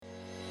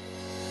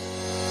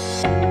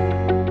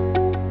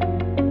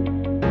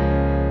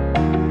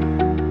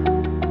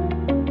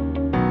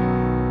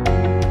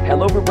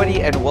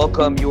everybody, and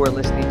welcome. You are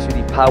listening to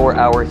the Power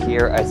Hour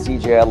here at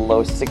CJLO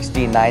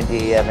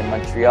 1690 AM in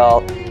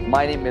Montreal.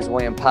 My name is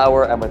William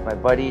Power. I'm with my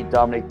buddy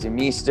Dominic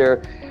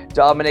Demeester.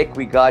 Dominic,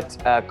 we got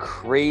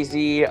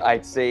crazy,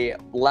 I'd say,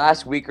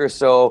 last week or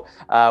so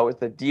with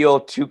the deal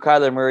to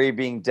Kyler Murray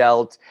being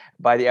dealt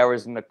by the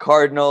Arizona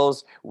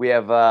Cardinals. We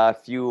have a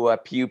few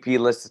PUP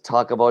lists to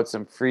talk about,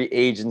 some free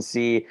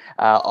agency,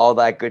 all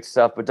that good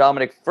stuff. But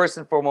Dominic, first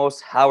and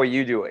foremost, how are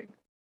you doing?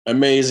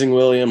 Amazing,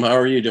 William. How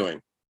are you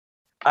doing?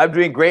 I'm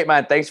doing great,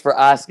 man. Thanks for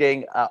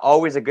asking.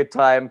 Always a good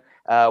time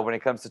when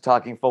it comes to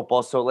talking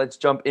football. So let's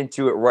jump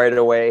into it right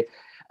away.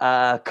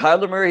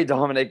 Kyler Murray,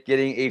 Dominic,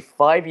 getting a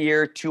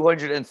 5-year,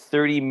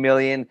 $230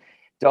 million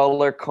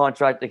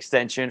contract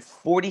extension,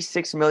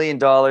 $46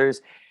 million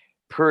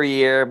per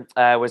year.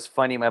 It was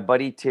funny. My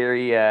buddy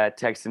Terry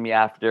texted me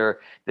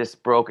after this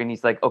broke, and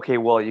he's like, okay,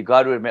 well, you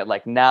got to admit,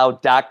 like, now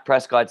Dak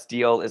Prescott's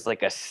deal is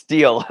like a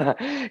steal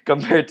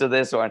compared to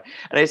this one.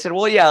 And I said,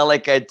 well, yeah,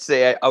 like I'd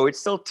say I would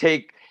still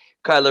take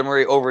Kyler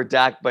Murray over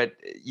Dak, but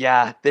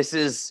yeah, this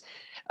is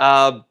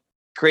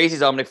crazy,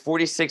 Dominic.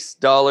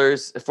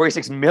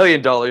 $46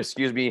 million,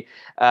 excuse me,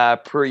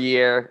 per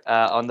year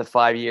on the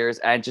 5 years.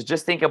 And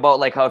just think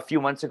about like how a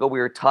few months ago we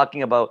were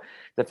talking about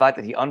the fact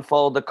that he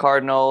unfollowed the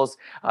Cardinals.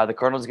 The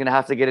Cardinals are going to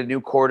have to get a new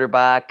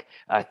quarterback.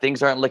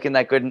 Things aren't looking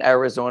that good in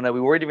Arizona.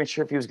 We weren't even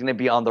sure if he was going to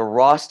be on the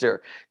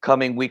roster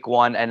coming week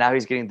one, and now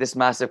he's getting this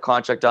massive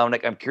contract,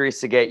 Dominic. I'm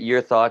curious to get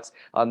your thoughts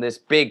on this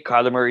big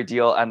Kyler Murray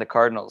deal and the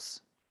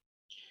Cardinals.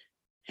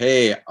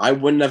 Hey, I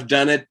wouldn't have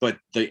done it, but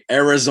the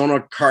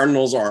Arizona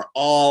Cardinals are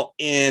all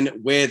in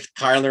with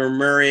Kyler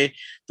Murray.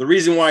 The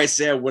reason why I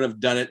say I would have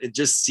done it, it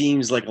just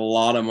seems like a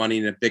lot of money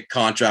in a big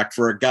contract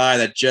for a guy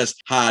that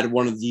just had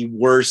one of the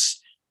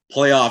worst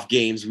playoff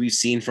games we've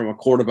seen from a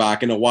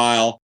quarterback in a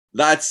while.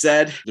 That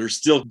said, they're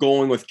still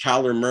going with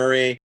Kyler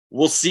Murray.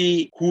 We'll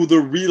see who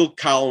the real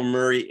Kyler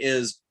Murray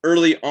is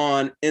early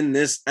on in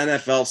this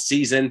NFL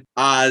season,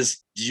 as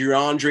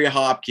DeAndre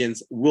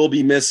Hopkins will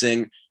be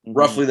missing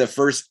roughly the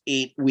first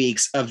 8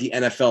 weeks of the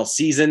NFL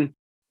season,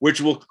 which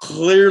will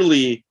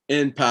clearly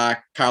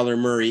impact Kyler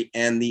Murray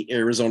and the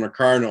Arizona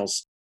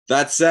Cardinals.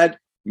 That said,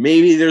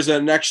 maybe there's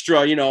an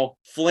extra,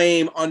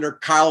 flame under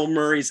Kyler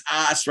Murray's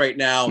ass right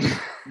now.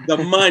 The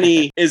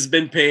money has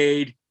been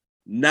paid.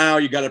 Now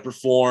you got to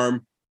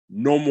perform.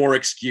 No more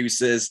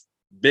excuses.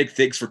 Big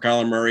things for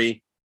Kyler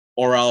Murray,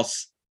 or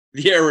else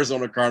the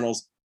Arizona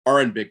Cardinals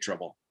are in big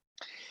trouble.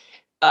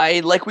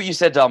 I like what you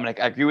said, Dominic.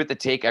 I agree with the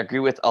take. I agree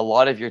with a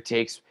lot of your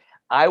takes.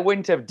 I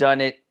wouldn't have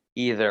done it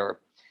either.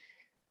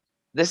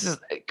 This is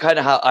kind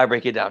of how I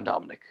break it down,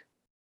 Dominic.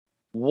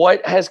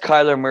 What has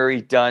Kyler Murray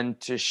done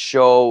to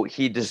show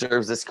he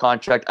deserves this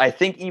contract? I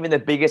think even the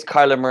biggest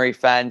Kyler Murray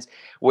fans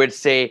would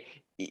say,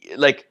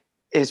 like,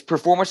 his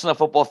performance on the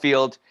football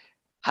field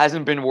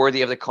hasn't been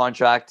worthy of the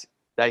contract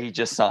that he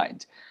just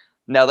signed.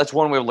 Now, that's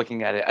one way of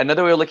looking at it.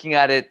 Another way of looking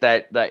at it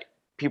that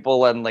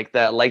people and like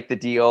the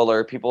deal,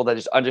 or people that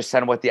just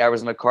understand what the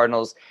Arizona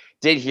Cardinals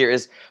did here,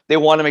 is they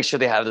want to make sure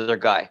they have their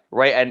guy,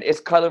 right? And is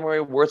Kyler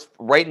Murray worth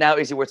right now?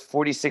 Is he worth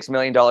 $46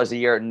 million a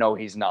year? No,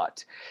 he's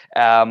not.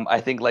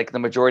 I think like the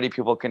majority of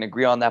people can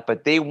agree on that,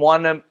 but they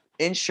want to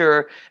make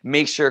sure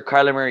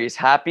Kyler Murray is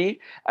happy,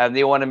 and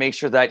they want to make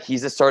sure that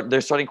he's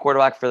their starting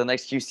quarterback for the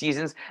next few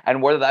seasons.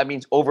 And whether that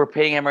means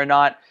overpaying him or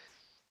not,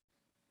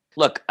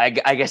 look, I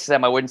guess I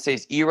wouldn't say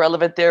it's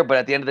irrelevant there, but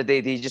at the end of the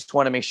day, they just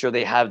want to make sure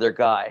they have their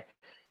guy.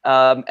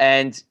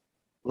 And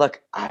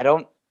look, I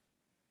don't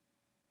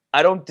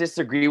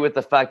disagree with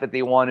the fact that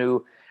they want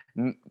to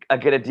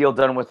get a deal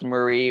done with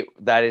Murray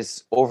that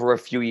is over a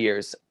few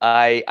years.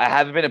 I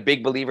haven't been a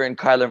big believer in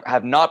Kyler,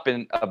 have not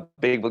been a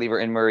big believer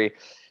in Murray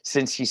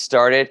since he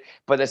started,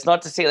 but that's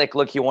not to say like,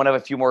 look, you want to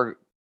have a few more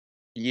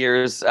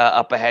years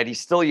up ahead. He's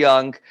still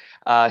young,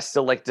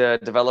 still like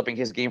developing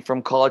his game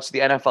from college to the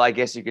NFL, I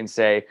guess you can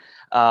say.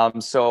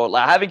 So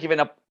I haven't given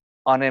up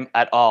on him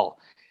at all.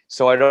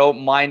 So I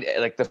don't mind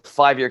like the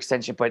 5-year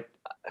extension, but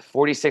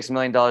 $46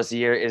 million a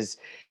year is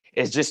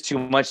just too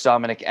much,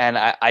 Dominic. And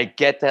I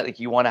get that, like,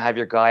 you want to have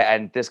your guy,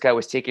 and this guy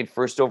was taken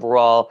first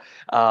overall,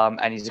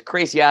 and he's a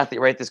crazy athlete,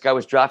 right? This guy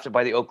was drafted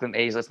by the Oakland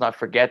A's. Let's not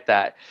forget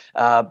that.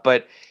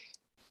 But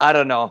I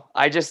don't know.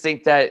 I just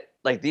think that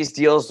like these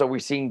deals that we're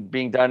seeing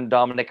being done,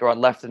 Dominic, around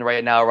left and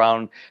right now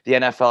around the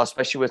NFL,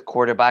 especially with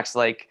quarterbacks,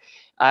 like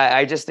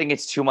I just think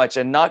it's too much,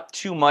 and not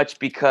too much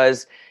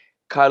because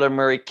Kyler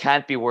Murray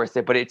can't be worth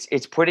it, but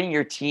it's putting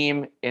your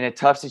team in a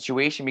tough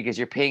situation because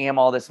you're paying him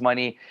all this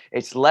money.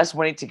 It's less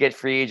money to get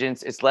free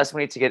agents. It's less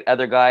money to get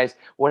other guys.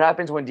 What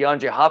happens when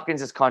DeAndre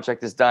Hopkins'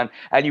 contract is done?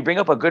 And you bring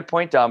up a good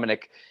point,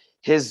 Dominic.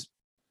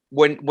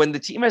 When the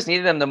team has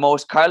needed him the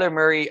most, Kyler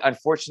Murray,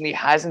 unfortunately,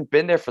 hasn't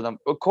been there for them.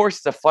 Of course,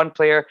 it's a fun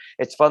player.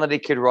 It's fun that he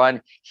could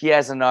run. He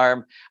has an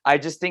arm. I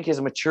just think his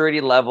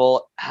maturity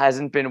level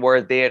hasn't been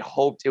where they had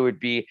hoped it would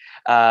be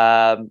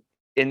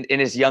in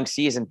his young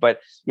season.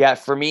 But yeah,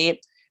 for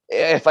me,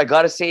 if I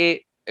got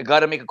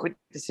to make a quick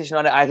decision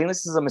on it, I think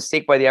this is a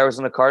mistake by the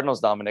Arizona Cardinals,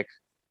 Dominic.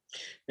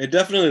 It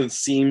definitely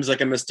seems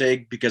like a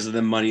mistake because of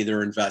the money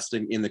they're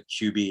investing in the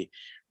QB.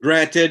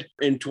 Granted,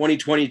 in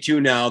 2022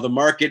 now, the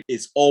market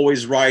is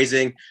always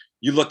rising.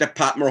 You look at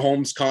Pat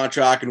Mahomes'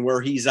 contract and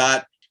where he's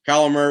at.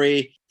 Kyler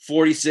Murray,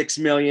 $46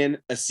 million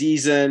a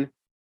season.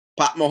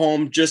 Pat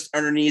Mahomes just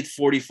underneath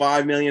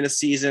 $45 million a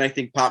season. I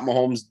think Pat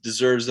Mahomes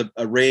deserves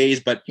a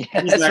raise, but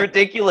that's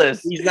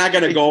ridiculous. He's not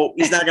gonna go.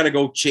 He's not gonna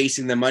go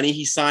chasing the money.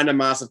 He signed a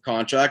massive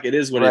contract. It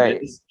is what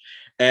it is,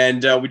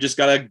 and we just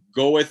gotta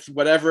go with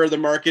whatever the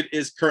market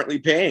is currently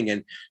paying.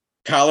 And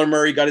Kyler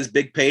Murray got his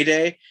big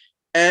payday.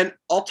 And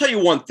I'll tell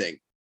you one thing: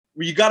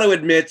 you got to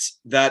admit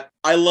that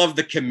I love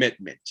the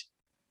commitment.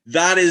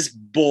 That is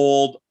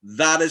bold.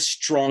 That is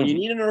strong. You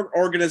need an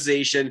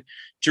organization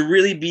to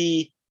really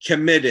be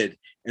committed.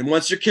 And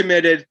once you're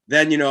committed,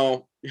 then,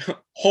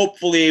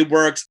 hopefully it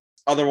works.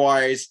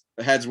 Otherwise,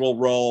 the heads will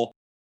roll.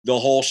 The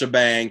whole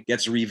shebang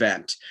gets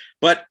revamped.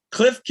 But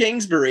Cliff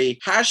Kingsbury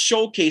has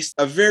showcased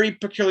a very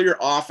peculiar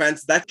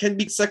offense that can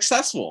be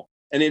successful.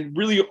 And it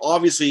really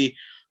obviously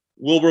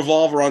will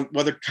revolve around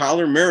whether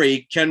Kyler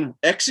Murray can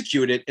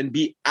execute it and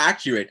be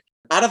accurate.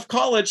 Out of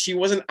college, he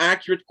was an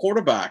accurate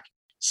quarterback.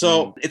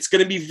 So it's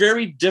going to be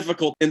very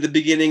difficult in the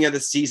beginning of the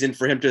season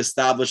for him to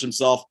establish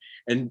himself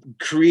and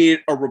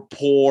create a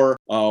rapport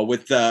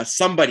with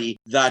somebody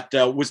that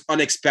was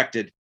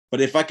unexpected.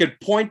 But if I could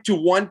point to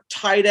one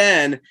tight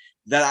end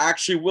that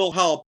actually will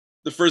help,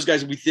 the first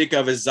guys we think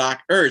of is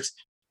Zach Ertz.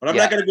 But I'm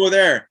not going to go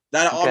there.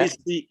 That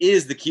obviously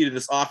is the key to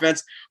this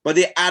offense. But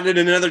they added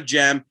another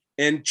gem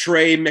in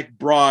Trey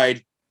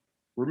McBride.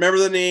 Remember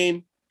the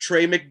name?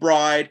 Trey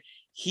McBride.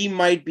 He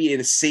might be in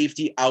a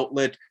safety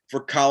outlet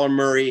for Kyler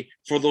Murray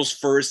for those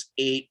first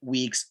 8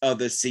 weeks of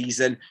the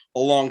season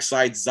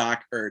alongside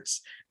Zach Ertz.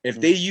 If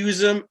they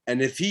use him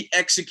and if he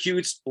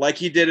executes like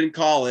he did in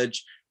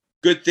college,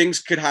 good things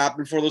could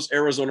happen for those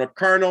Arizona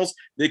Cardinals.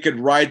 They could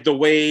ride the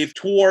wave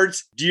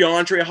towards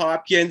DeAndre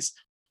Hopkins.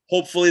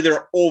 Hopefully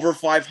they're over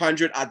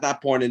 500 at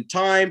that point in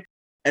time,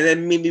 and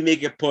then maybe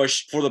make a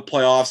push for the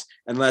playoffs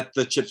and let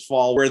the chips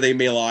fall where they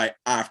may lie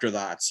after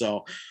that.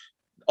 So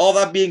all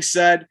that being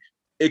said,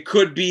 it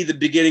could be the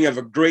beginning of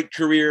a great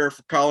career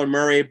for Kyler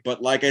Murray,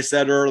 but like I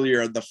said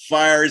earlier, the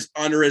fire's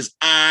under his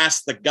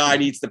ass. The guy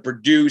needs to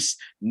produce.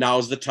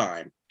 Now's the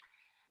time.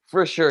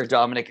 For sure,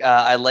 Dominic.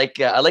 I like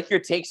your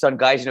takes on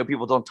guys.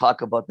 People don't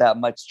talk about that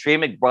much. Trey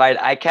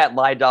McBride. I can't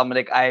lie,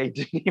 Dominic. I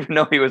didn't even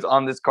know he was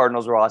on this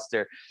Cardinals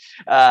roster.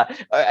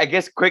 I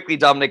guess quickly,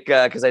 Dominic,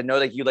 because I know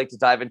that you like to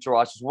dive into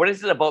rosters. What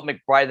is it about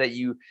McBride that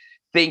you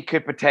think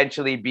could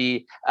potentially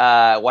be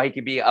why he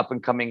could be up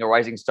and coming, a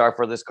rising star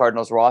for this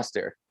Cardinals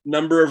roster?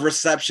 Number of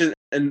reception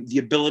and the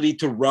ability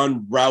to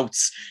run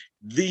routes.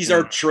 These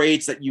are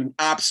traits that you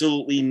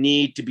absolutely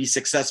need to be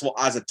successful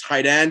as a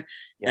tight end.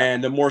 Yeah.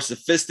 And the more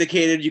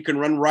sophisticated you can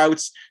run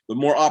routes, the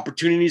more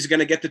opportunities you're going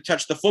to get to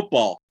touch the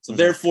football. So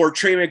therefore,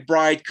 Trey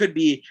McBride could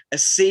be a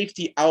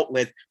safety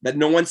outlet that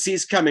no one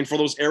sees coming for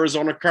those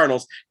Arizona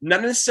Cardinals.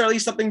 Not necessarily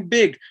something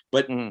big,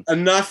 but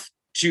enough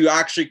to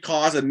actually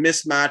cause a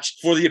mismatch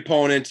for the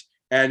opponent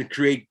and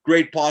create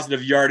great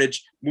positive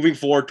yardage moving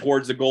forward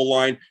towards the goal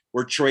line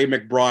where Trey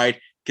McBride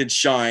can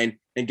shine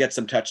and get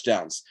some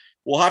touchdowns.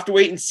 We'll have to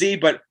wait and see,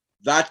 but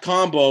that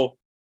combo,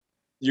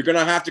 you're going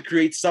to have to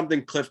create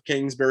something, Cliff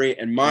Kingsbury,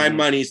 and my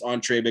money's on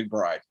Trey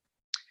McBride.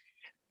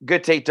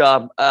 Good take,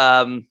 Dom.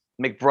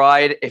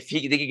 McBride, if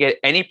they could get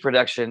any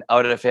production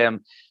out of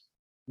him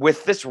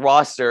with this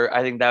roster,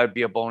 I think that would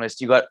be a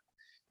bonus. You got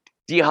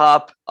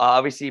D-Hop,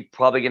 obviously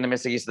probably going to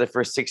miss the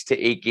first 6 to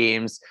 8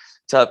 games.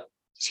 Tough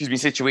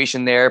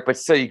situation there, but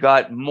still you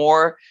got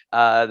more,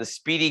 the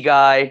speedy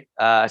guy,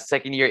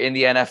 second year in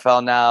the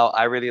NFL now.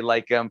 I really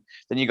like him.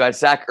 Then you got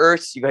Zach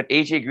Ertz, you got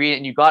AJ Green,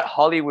 and you got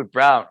Hollywood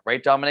Brown,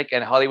 right, Dominic?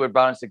 And Hollywood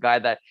Brown is the guy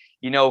that,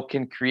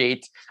 can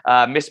create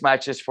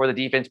mismatches for the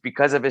defense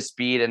because of his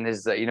speed and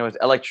his, his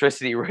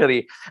electricity,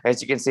 really,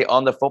 as you can say,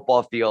 on the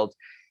football field.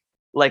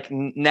 Like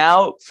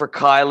now for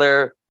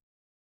Kyler,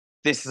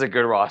 this is a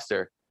good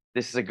roster.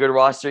 This is a good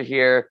roster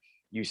here.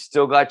 You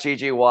still got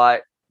JJ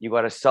Watt. You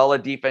got a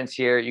solid defense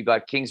here. You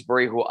got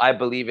Kingsbury, who I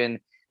believe in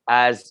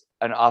as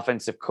an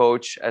offensive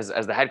coach, as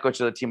the head coach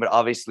of the team, but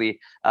obviously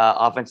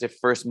offensive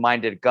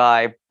first-minded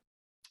guy.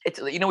 It's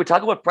we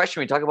talk about pressure.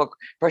 We talk about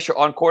pressure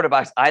on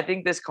quarterbacks. I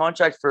think this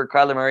contract for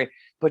Kyler Murray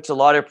puts a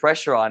lot of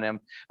pressure on him.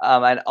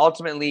 And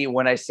ultimately,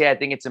 when I say I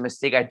think it's a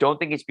mistake, I don't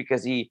think it's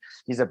because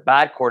he's a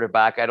bad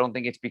quarterback. I don't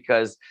think it's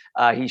because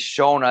he's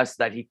shown us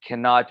that he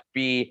cannot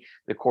be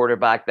the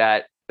quarterback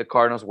that the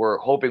Cardinals were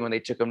hoping when they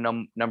took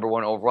him number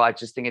 1 overall. I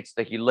just think it's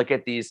like you look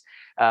at these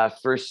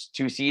first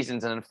 2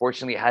 seasons, and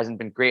unfortunately it hasn't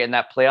been great. And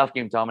that playoff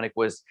game, Dominic,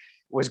 was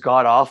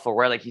god awful,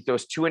 right? Like he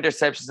throws 2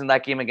 interceptions in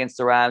that game against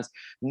the Rams,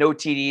 no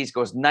TDs,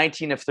 goes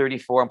 19 of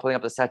 34. I'm pulling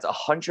up the stats,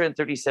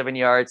 137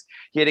 yards.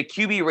 He had a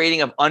QB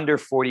rating of under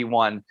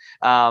 41.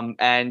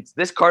 And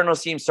this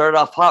Cardinals team started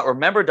off hot.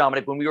 Remember,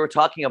 Dominic, when we were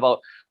talking about,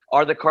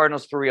 are the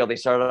Cardinals for real? They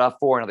started off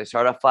 4-0. They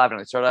started off 5-0.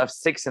 They started off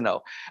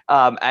 6-0.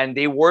 And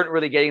they weren't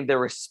really getting the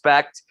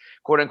respect,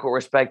 quote unquote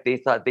respect, they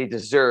thought they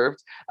deserved.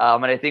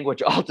 And I think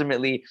which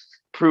ultimately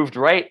proved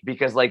right,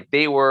 because like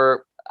they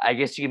were I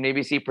guess you can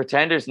maybe see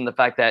pretenders in the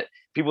fact that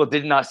people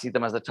did not see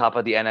them as the top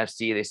of the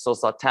NFC. They still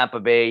saw Tampa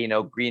Bay,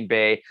 Green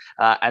Bay,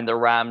 and the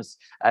Rams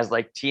as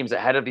like teams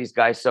ahead of these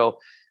guys. So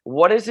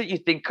what is it you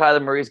think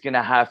Kyler Murray is going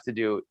to have to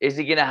do? Is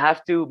he going to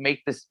have to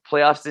make this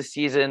playoffs this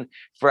season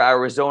for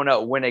Arizona,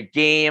 win a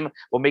game?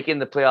 Will making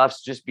the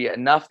playoffs just be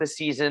enough this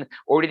season?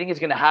 Or do you think he's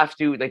going to have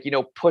to,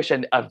 push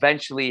and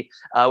eventually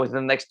within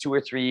the next 2 or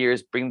 3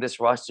 years, bring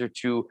this roster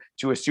to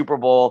a Super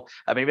Bowl,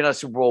 maybe not a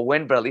Super Bowl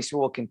win, but at least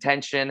Super Bowl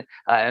contention,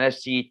 an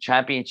NFC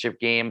championship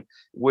game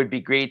would be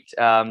great.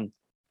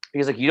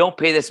 Because you don't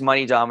pay this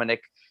money,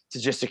 Dominic, to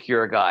just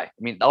secure a guy.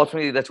 I mean,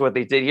 ultimately that's what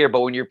they did here.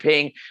 But when you're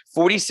paying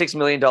 $46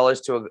 million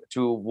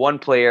to one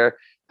player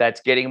that's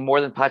getting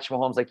more than Patrick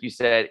Mahomes, like you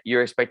said,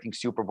 you're expecting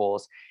Super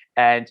Bowls.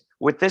 And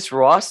with this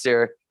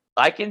roster,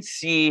 I can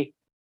see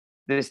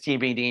this team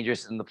being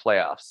dangerous in the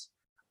playoffs.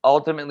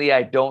 Ultimately,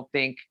 I don't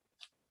think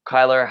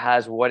Kyler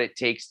has what it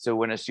takes to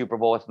win a Super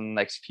Bowl within the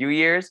next few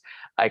years.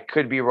 I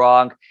could be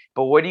wrong.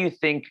 But what do you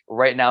think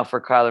right now for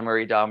Kyler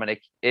Murray,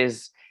 Dominic,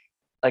 is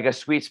like a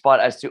sweet spot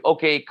as to,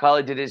 okay,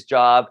 Kyler did his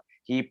job.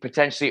 He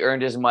potentially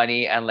earned his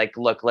money and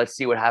look, let's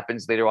see what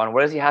happens later on.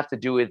 What does he have to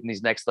do in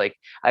these next,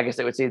 I guess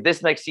I would say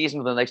this next season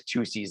or the next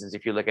 2 seasons,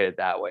 if you look at it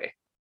that way?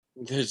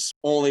 There's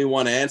only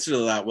one answer to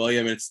that,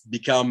 William. It's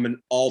become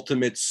an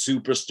ultimate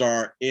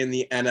superstar in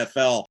the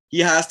NFL. He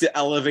has to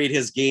elevate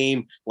his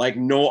game like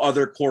no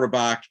other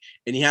quarterback,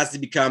 and he has to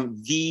become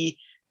the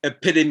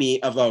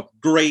epitome of a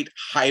great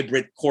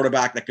hybrid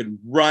quarterback that can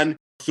run,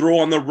 throw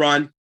on the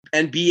run,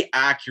 and be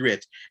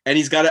accurate. And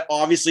he's got to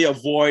obviously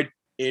avoid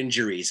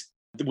injuries.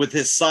 With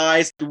his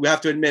size, we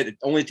have to admit, it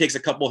only takes a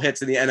couple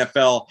hits in the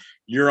NFL.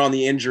 You're on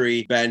the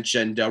injury bench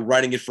and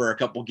riding it for a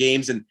couple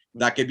games, and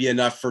that could be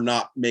enough for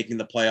not making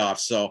the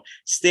playoffs. So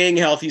staying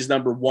healthy is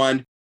number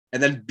one,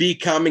 and then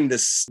becoming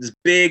this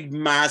big,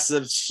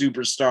 massive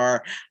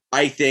superstar.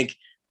 I think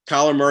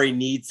Kyler Murray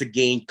needs to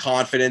gain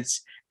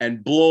confidence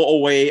and blow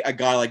away a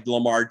guy like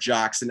Lamar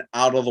Jackson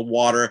out of the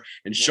water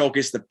and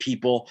showcase the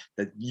people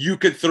that you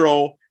could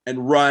throw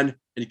and run,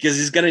 because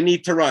he's going to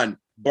need to run.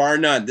 Bar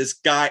none. This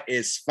guy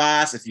is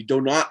fast. If you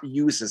do not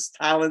use his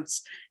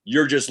talents,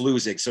 you're just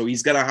losing. So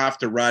he's going to have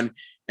to run.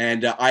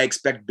 And I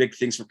expect big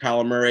things for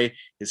Kyler Murray.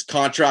 His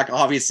contract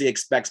obviously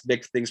expects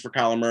big things for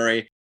Kyler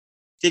Murray. I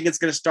think it's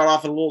going to start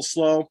off a little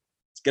slow.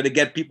 It's going to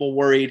get people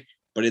worried,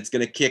 but it's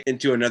going to kick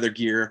into another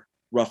gear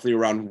roughly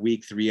around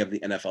week 3 of the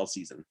NFL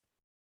season.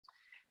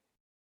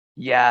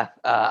 Yeah,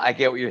 I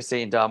get what you're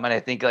saying, Dom. And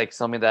I think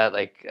something that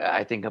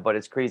I think about,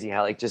 it's crazy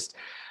how just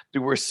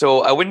we're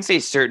so, I wouldn't say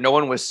certain, no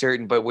one was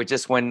certain, but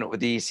just when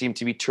the seemed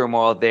to be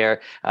turmoil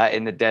there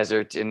in the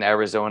desert in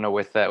Arizona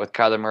with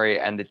Kyler Murray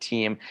and the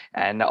team,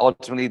 and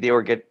ultimately they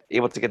were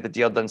able to get the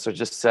deal done. So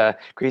just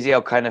crazy how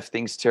kind of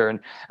things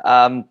turn.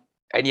 And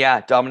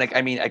yeah, Dominic,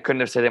 I mean, I couldn't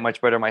have said it much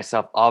better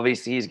myself.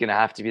 Obviously, he's going to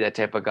have to be that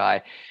type of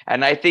guy.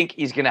 And I think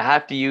he's going to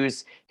have to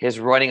use his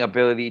running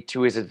ability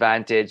to his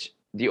advantage.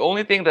 The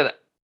only thing that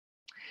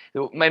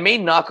my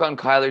main knock on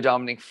Kyler,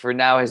 Dominic, for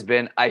now has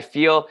been, I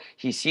feel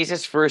he sees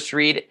his first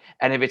read,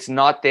 and if it's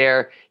not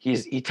there,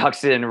 he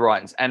tucks it and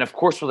runs. And of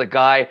course, with a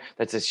guy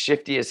that's as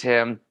shifty as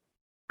him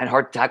and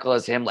hard to tackle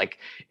as him, like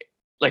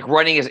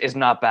running is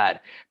not bad.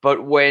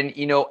 But when,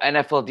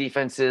 NFL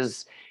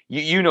defenses,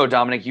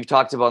 Dominic, you've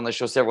talked about on the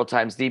show several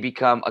times, they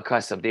become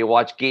accustomed. They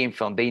watch game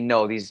film. They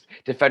know these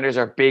defenders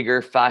are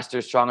bigger, faster,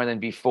 stronger than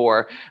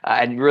before.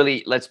 And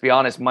really, let's be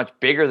honest, much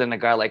bigger than a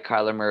guy like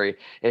Kyler Murray.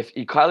 If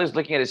Kyler's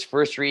looking at his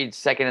first read,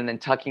 second, and then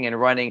tucking and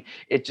running,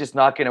 it's just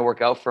not going to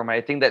work out for him. I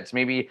think that's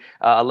maybe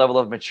a level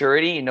of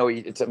maturity.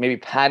 It's maybe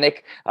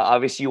panic.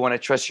 Obviously, you want to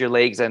trust your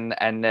legs and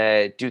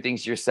do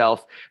things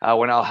yourself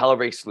when all hell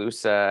breaks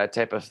loose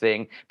type of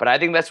thing. But I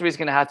think that's what he's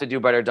going to have to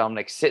do better,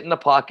 Dominic. Sit in the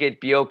pocket,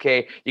 be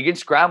okay. You can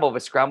scramble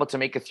to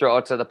make a throw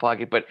outside the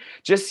pocket, but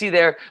just see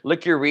there,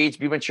 look your reads,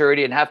 be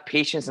maturity, and have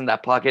patience in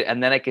that pocket.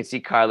 And then I could see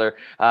Kyler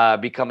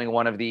becoming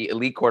one of the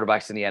elite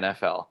quarterbacks in the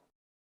NFL.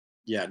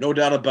 Yeah, no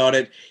doubt about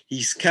it.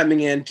 He's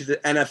coming into the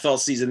NFL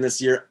season this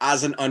year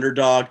as an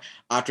underdog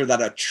after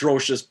that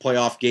atrocious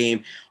playoff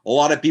game. A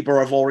lot of people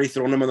have already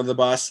thrown him under the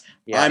bus.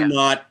 Yeah, I'm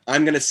not.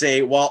 I'm going to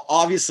say, well,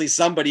 obviously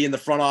somebody in the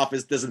front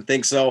office doesn't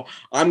think so.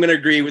 I'm going to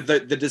agree with the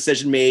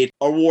decision made,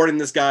 awarding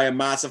this guy a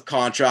massive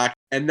contract.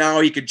 And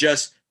now he could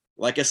just,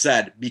 like I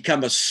said,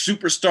 become a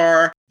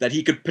superstar that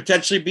he could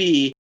potentially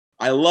be.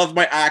 I love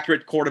my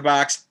accurate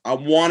quarterbacks. I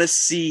want to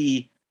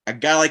see a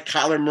guy like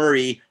Kyler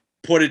Murray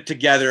put it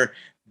together,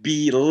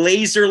 be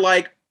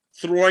laser-like,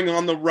 throwing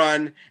on the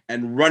run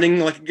and running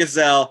like a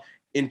gazelle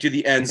into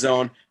the end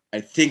zone. I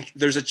think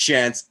there's a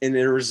chance in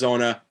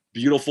Arizona.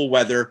 Beautiful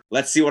weather.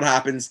 Let's see what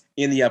happens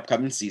in the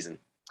upcoming season.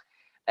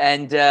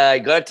 And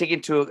you got to take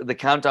into the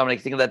count,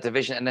 Dominic. Think of that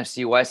division,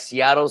 NFC West.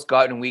 Seattle's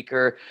gotten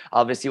weaker,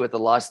 obviously, with the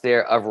loss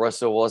there of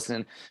Russell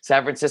Wilson.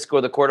 San Francisco,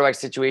 the quarterback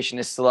situation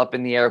is still up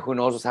in the air. Who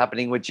knows what's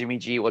happening with Jimmy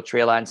G? Will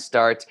Trey Lance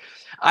start?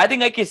 I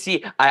think I can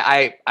see,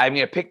 I'm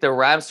going to pick the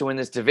Rams to win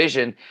this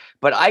division,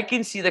 but I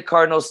can see the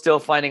Cardinals still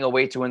finding a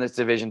way to win this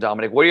division,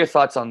 Dominic. What are your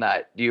thoughts on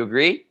that? Do you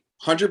agree?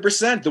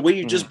 100%. The way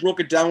you just broke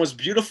it down was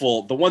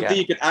beautiful. The one thing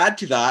you could add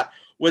to that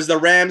was the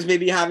Rams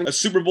maybe having a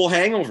Super Bowl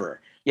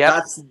hangover.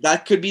 Yep.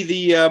 That could be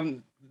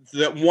the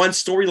one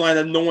storyline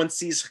that no one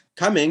sees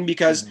coming,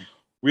 because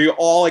we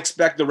all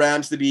expect the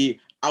Rams to be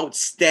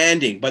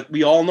outstanding, but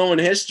we all know in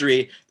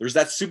history there's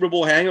that Super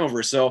Bowl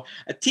hangover. So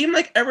a team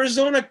like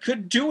Arizona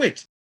could do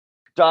it.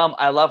 Dom,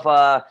 I love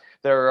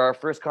our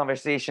first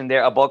conversation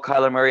there about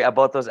Kyler Murray,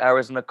 about those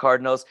Arizona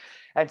Cardinals.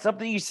 And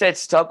something you said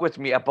stuck with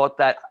me about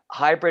that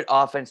hybrid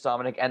offense,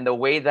 Dominic, and the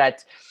way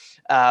that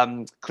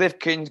Cliff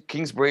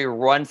Kingsbury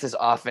runs his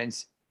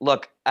offense.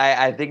 Look,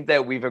 I think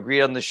that we've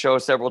agreed on the show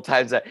several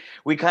times that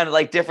we kind of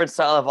like different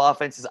style of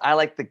offenses. I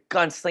like the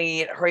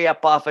gunslinging, hurry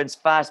up offense,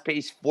 fast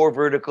paced, 4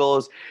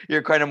 verticals.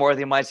 You're kind of more of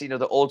the mindset,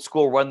 the old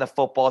school run the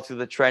football through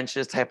the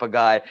trenches type of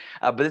guy.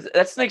 But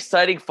that's an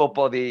exciting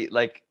football.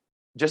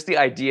 Just the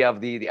idea of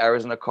the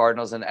Arizona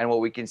Cardinals and what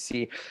we can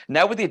see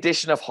now with the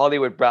addition of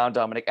Hollywood Brown,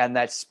 Dominic, and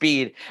that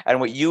speed, and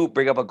what you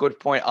bring up a good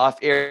point off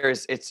air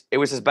is it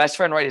was his best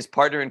friend, right? His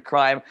partner in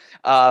crime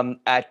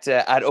at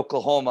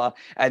Oklahoma,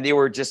 and they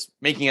were just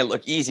making it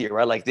look easier,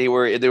 right? Like they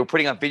were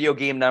putting up video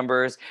game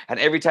numbers, and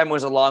every time it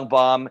was a long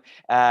bomb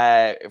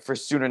for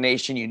Sooner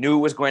Nation, you knew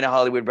it was going to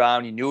Hollywood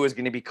Brown, you knew it was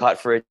going to be caught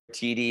for a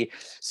TD.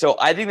 So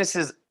I think this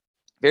is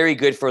very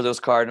good for those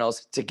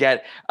Cardinals to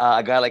get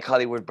a guy like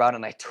Hollywood Brown.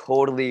 And I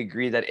totally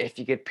agree that if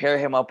you could pair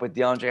him up with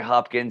DeAndre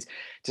Hopkins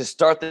to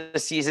start the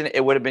season,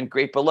 it would have been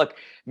great. But look,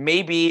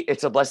 maybe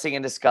it's a blessing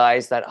in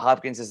disguise that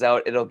Hopkins is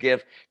out. It'll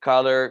give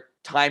Kyler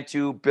time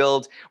to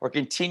build or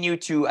continue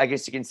to, I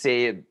guess you can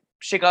say,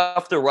 shake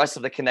off the rust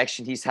of the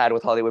connection he's had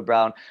with Hollywood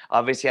Brown.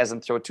 Obviously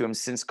hasn't thrown to him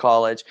since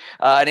college,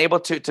 and able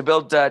to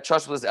build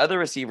trust with his other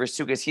receivers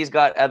too, because he's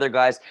got other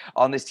guys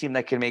on this team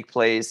that can make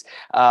plays.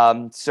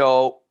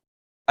 So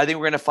I think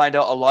we're going to find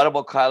out a lot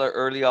about Kyler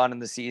early on in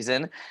the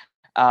season.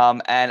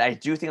 And I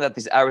do think that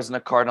these Arizona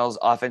Cardinals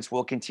offense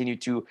will continue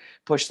to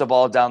push the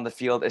ball down the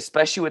field,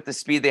 especially with the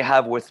speed they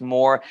have with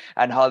Moore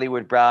and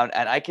Hollywood Brown.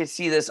 And I can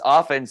see this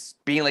offense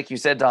being, like you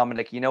said,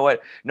 Dominic, you know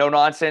what? No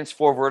nonsense,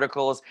 4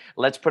 verticals.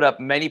 Let's put up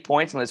many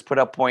points and let's put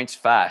up points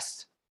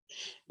fast.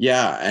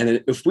 Yeah,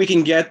 and if we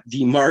can get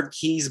the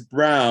Marquise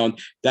Brown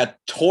that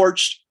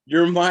torched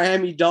your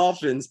Miami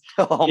Dolphins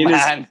in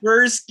his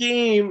first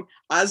game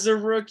as a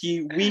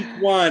rookie, week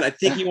 1, I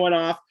think he went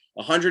off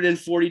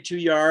 142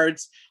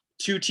 yards,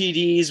 2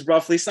 TDs,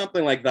 roughly,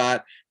 something like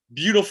that.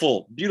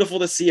 Beautiful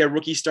to see a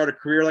rookie start a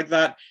career like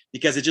that,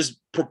 because it just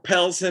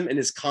propels him in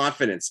his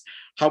confidence.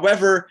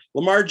 However,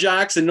 Lamar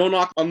Jackson, no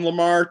knock on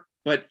Lamar,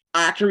 but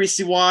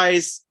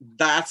accuracy-wise,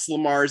 that's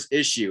Lamar's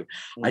issue.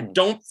 I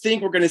don't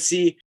think we're going to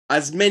see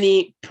as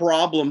many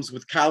problems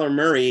with Kyler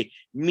Murray,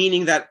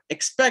 meaning that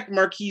expect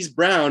Marquise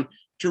Brown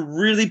to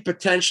really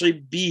potentially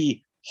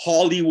be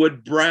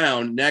Hollywood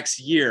Brown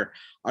next year.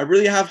 I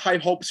really have high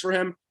hopes for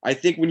him. I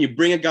think when you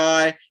bring a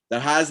guy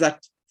that has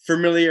that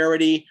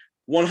familiarity,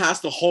 one has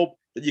to hope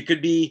that you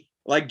could be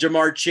like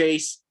Jamar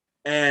Chase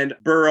and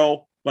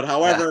Burrow. But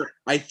however,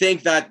 I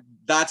think that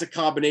that's a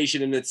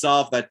combination in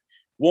itself that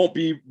won't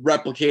be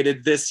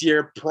replicated this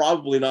year.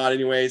 Probably not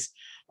anyways.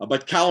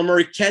 But Kyler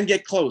Murray can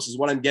get close is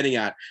what I'm getting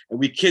at. And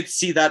we could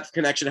see that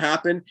connection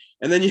happen.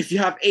 And then if you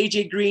have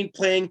AJ Green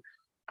playing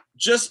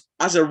just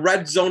as a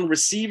red zone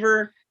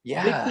receiver,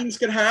 big things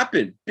can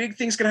happen. Big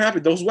things can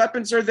happen. Those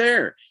weapons are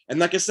there. And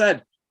like I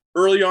said,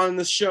 early on in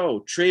the show,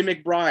 Trey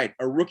McBride,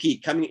 a rookie,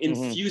 coming,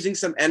 infusing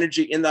some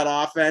energy in that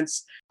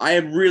offense. I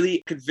am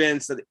really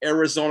convinced that the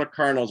Arizona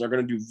Cardinals are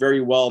going to do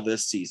very well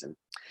this season.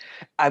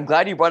 I'm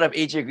glad you brought up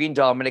AJ Green,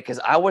 Dominic, because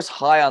I was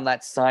high on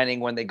that signing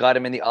when they got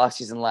him in the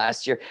offseason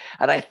last year.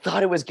 And I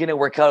thought it was going to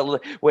work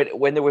out.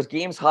 When there was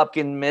games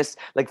Hopkins missed,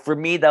 like for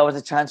me, that was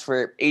a chance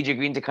for AJ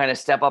Green to kind of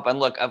step up. And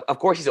look, of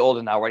course he's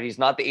older now, right? He's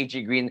not the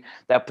AJ Green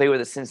that played with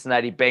the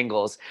Cincinnati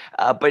Bengals.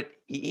 But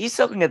he's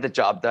still going to get the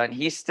job done.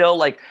 He's still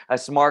like a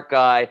smart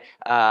guy,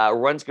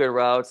 runs good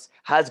routes,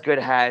 has good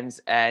hands,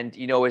 and,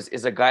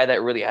 is a guy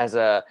that really has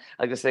a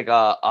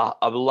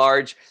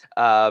large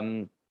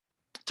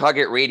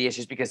target radius,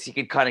 just because he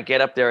could kind of get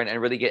up there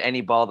and really get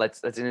any ball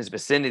that's in his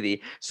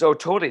vicinity. So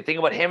totally think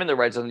about him in the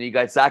red zone. You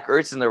got Zach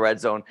Ertz in the red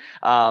zone.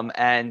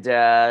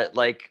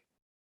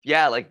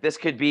 This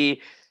could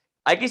be,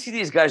 I can see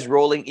these guys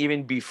rolling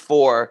even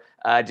before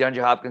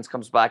DeAndre Hopkins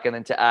comes back, and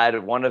then to add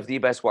one of the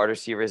best wide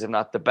receivers, if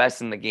not the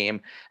best in the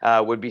game,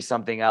 would be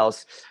something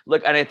else.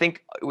 Look, and I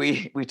think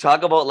we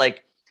talk about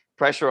like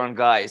pressure on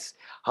guys.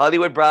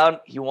 Hollywood Brown,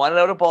 he wanted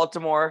out of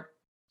Baltimore.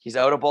 He's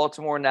out of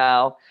Baltimore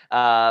now.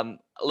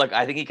 Look,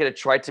 I think he could have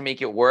tried to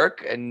make it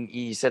work, and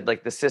he said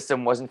like the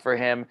system wasn't for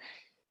him.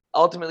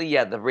 Ultimately,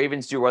 the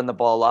Ravens do run the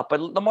ball a lot,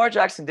 but Lamar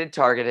Jackson did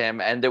target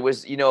him, and there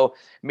was,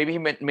 maybe he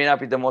may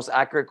not be the most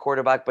accurate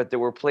quarterback, but there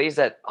were plays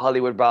that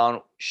Hollywood Brown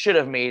should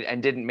have made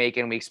and didn't make,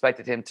 and we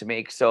expected him to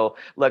make. So,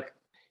 look,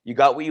 you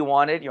got what you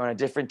wanted. You're on a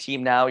different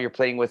team now. You're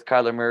playing with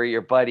Kyler Murray,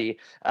 your buddy.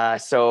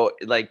 So,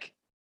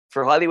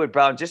 for Hollywood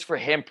Brown, just for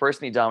him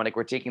personally, Dominic,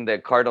 we're taking the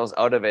Cardinals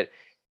out of it.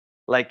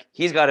 Like,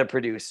 he's got to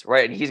produce,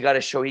 right? And he's got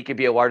to show he could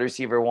be a wide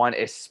receiver 1,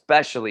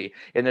 especially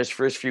in those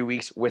first few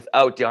weeks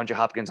without DeAndre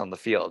Hopkins on the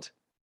field.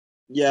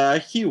 Yeah,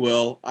 he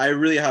will. I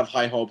really have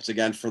high hopes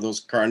again for those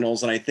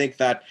Cardinals. And I think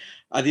that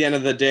at the end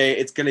of the day,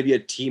 it's going to be a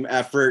team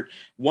effort.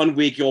 One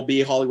week you'll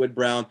be Hollywood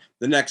Brown.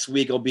 The next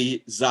week it'll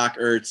be Zach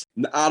Ertz.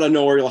 Out of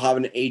nowhere, you'll have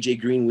an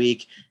AJ Green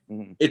week.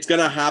 Mhm. It's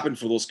going to happen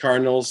for those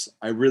Cardinals.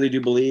 I really do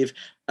believe.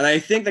 And I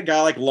think the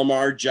guy like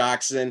Lamar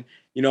Jackson,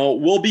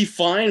 will be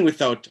fine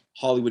without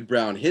Hollywood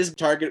Brown. His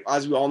target,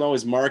 as we all know,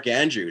 is Mark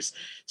Andrews.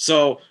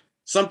 So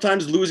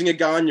sometimes losing a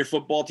guy on your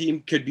football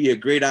team could be a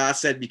great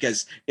asset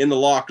because in the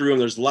locker room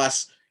there's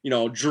less,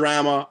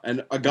 drama.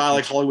 And a guy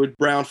like Hollywood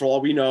Brown, for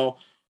all we know,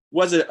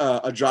 was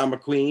a drama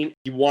queen.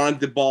 He wanted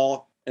the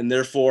ball, and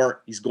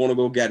therefore he's going to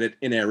go get it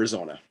in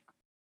Arizona.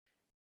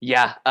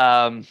 Yeah,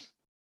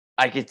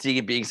 I could see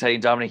it being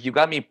exciting, Dominic. You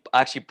got me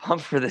actually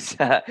pumped for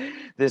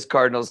this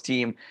Cardinals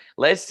team.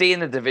 Let's stay in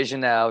the division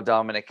now,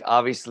 Dominic.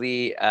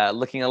 Obviously,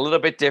 looking a little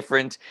bit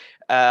different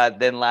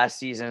than last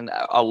season.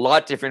 A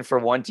lot different for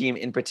one team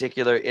in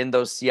particular in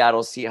those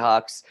Seattle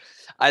Seahawks.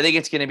 I think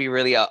it's going to be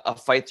really a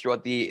fight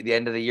throughout the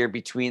end of the year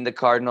between the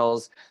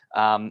Cardinals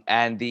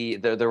and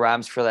the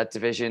Rams for that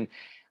division.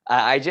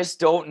 I just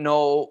don't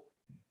know.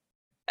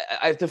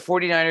 The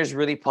 49ers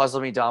really puzzle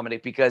me,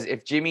 Dominic, because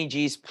if Jimmy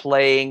G's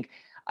playing,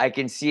 I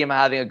can see him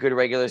having a good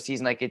regular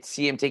season. I could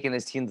see him taking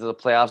this team to the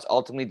playoffs.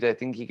 Ultimately, do I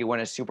think he could win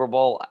a Super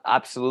Bowl?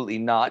 Absolutely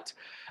not.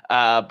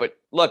 But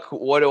look,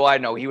 what do I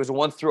know? He was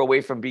one throw away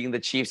from beating the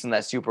Chiefs in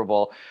that Super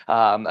Bowl.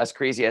 As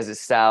crazy as it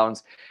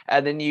sounds.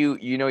 And then you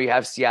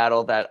have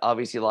Seattle that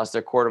obviously lost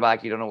their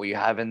quarterback. You don't know what you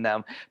have in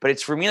them. But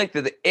it's for me like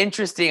the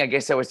interesting, I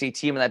guess I would say,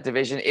 team in that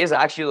division is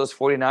actually those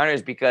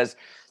 49ers because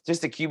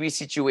just the QB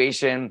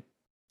situation.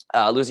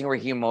 Losing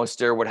Raheem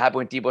Mostert, what happened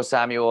with Deebo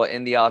Samuel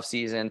in the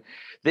offseason.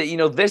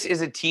 That this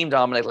is a team,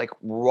 Dominic, like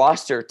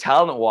roster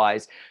talent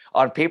wise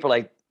on paper,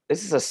 like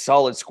this is a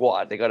solid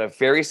squad. They got a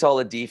very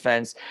solid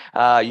defense.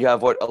 You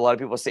have what a lot of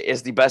people say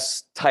is the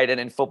best tight end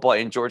in football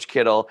in George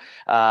Kittle.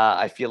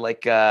 I feel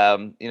like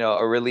a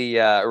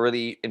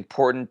really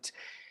important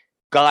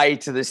guy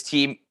to this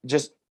team,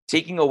 just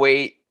taking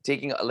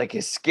like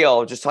his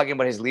skill, just talking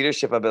about his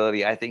leadership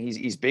ability. I think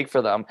he's big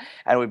for them,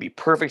 and it would be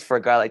perfect for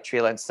a guy like Trey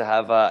Lance to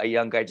have a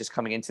young guy just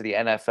coming into the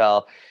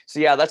NFL.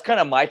 So yeah, that's kind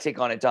of my take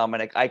on it,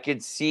 Dominic. I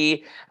could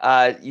see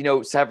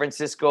San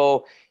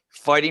Francisco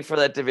fighting for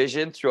that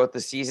division throughout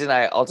the season.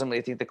 I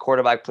ultimately think the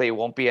quarterback play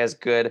won't be as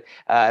good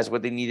as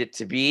what they need it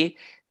to be.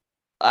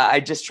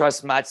 I just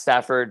trust Matt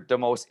Stafford the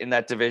most in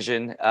that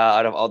division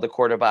out of all the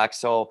quarterbacks.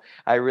 So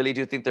I really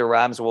do think the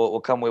Rams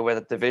will come away with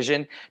that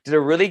division. Did a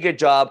really good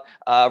job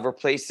of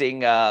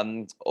replacing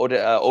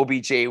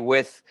OBJ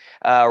with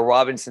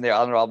Robinson there,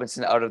 Allen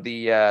Robinson out of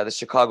the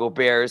Chicago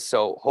Bears.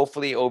 So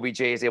hopefully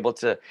OBJ is able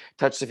to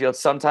touch the field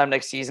sometime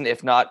next season.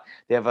 If not,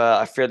 they have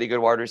a fairly good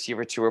wide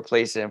receiver to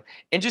replace him.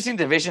 Interesting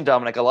division,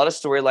 Dominic. A lot of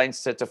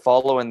storylines to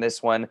follow in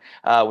this one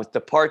with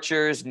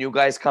departures, new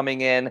guys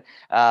coming in.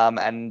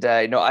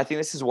 I think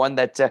this is one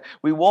that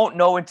we won't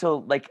know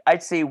until like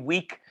I'd say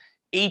week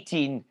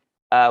 18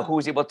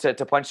 who's able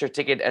to punch their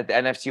ticket at the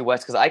NFC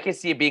West because I can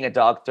see it being a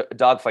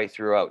dogfight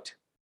throughout.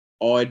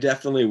 Oh, it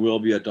definitely will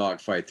be a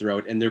dogfight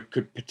throughout, and there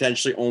could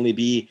potentially only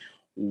be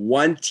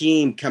one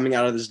team coming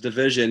out of this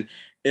division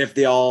if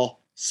they all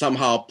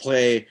somehow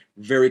play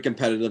very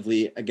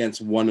competitively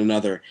against one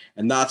another.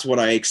 And that's what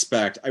I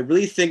expect. I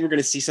really think we're going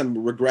to see some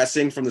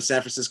regressing from the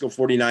San Francisco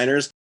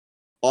 49ers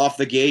off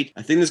the gate.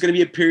 I think there's going to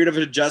be a period of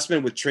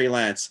adjustment with Trey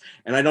Lance,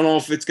 and I don't know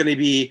if it's going to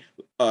be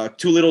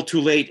too little, too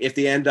late if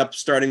they end up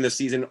starting the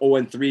season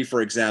 0-3,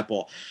 for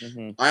example.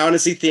 Mm-hmm. I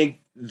honestly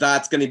think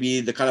that's going to be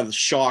the kind of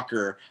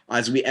shocker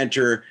as we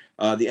enter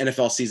the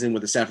NFL season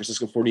with the San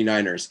Francisco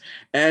 49ers.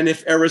 And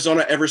if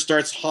Arizona ever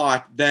starts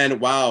hot, then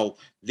wow,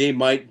 they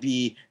might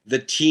be the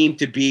team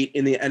to beat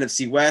in the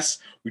NFC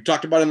West. We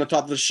talked about it on the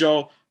top of the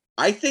show.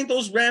 I think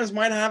those Rams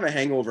might have a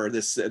hangover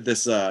this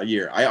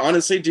year. I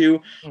honestly do.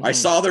 I Mm-hmm.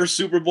 saw their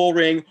Super Bowl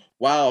ring.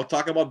 Wow,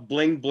 talk about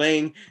bling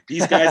bling.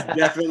 These guys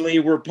definitely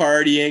were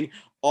partying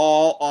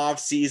all off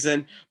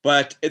season,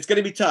 but it's going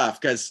to be tough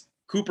because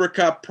Cooper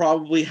Kupp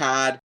probably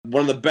had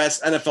one of the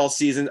best NFL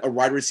seasons a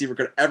wide receiver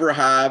could ever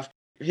have.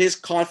 His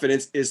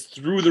confidence is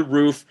through the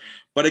roof.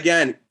 But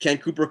again, can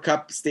Cooper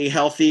Kupp stay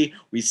healthy?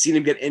 We've seen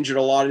him get injured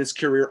a lot in his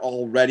career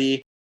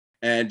already.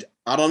 And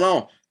I don't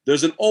know.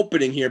 There's an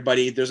opening here,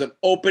 buddy. There's an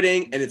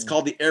opening, and it's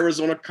called the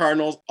Arizona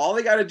Cardinals. All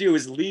they got to do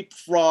is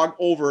leapfrog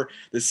over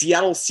the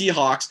Seattle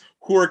Seahawks,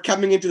 who are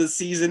coming into the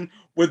season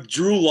with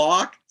Drew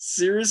Lock.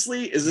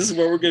 Seriously? Is this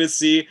what we're going to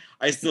see?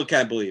 I still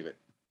can't believe it.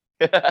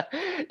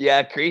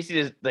 Yeah,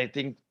 crazy. I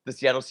think the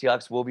Seattle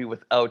Seahawks will be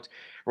without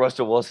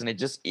Russell Wilson. It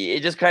just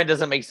kind of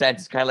doesn't make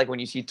sense. It's kind of like when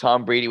you see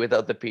Tom Brady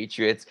without the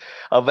Patriots.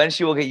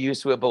 Eventually, we'll get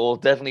used to it, but we'll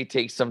definitely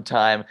take some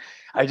time.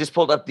 I just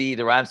pulled up the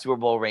Rams Super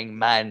Bowl ring.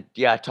 Man,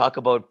 yeah, talk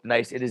about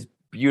nice. It is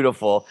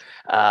beautiful.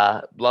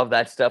 Love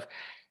that stuff.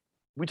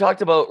 We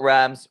talked about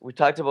Rams. We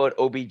talked about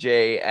OBJ,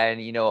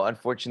 and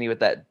unfortunately,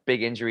 with that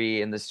big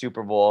injury in the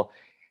Super Bowl,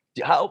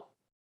 how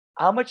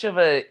how much of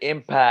an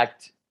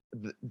impact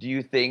do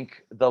you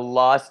think the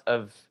loss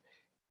of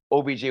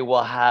OBJ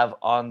will have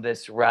on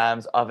this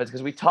Rams offense?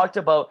 Because you talked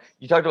about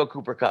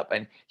Cooper Kupp,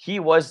 and he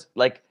was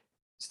like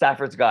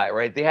Stafford's guy,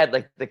 right? They had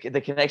like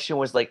the connection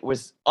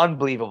was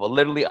unbelievable,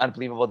 literally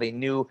unbelievable. They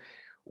knew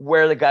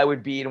where the guy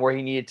would be and where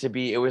he needed to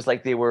be. It was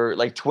like they were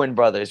like twin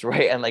brothers,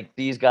 right? And like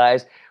these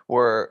guys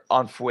were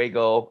on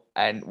fuego,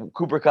 and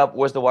Cooper Kupp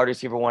was the wide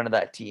receiver one of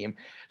that team.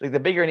 Like the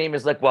bigger name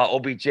is like, well,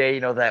 OBJ,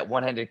 that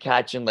one-handed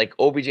catch, and like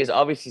OBJ is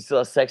obviously still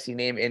a sexy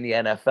name in the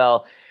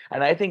NFL.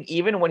 And I think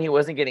even when he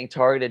wasn't getting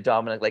targeted,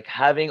 Dominic, like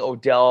having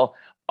Odell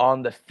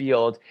on the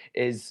field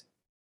is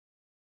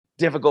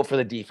difficult for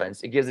the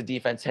defense. It gives the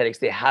defense headaches.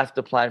 They have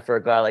to plan for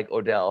a guy like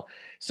Odell.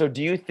 So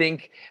do you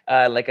think,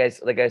 like I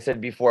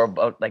said before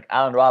about like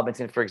Allen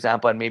Robinson, for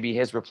example, and maybe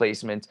his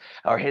replacement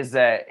or his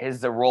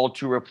role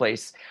to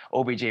replace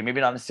OBJ,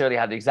 maybe not necessarily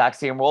have the exact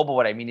same role, but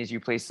what I mean is you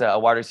place a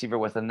wide receiver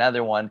with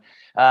another one.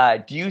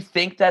 Do you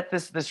think that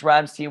this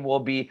Rams team will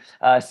be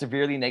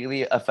severely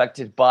negatively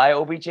affected by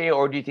OBJ,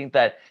 or do you think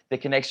that the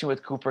connection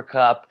with Cooper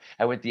Kupp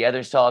and with the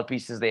other solid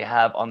pieces they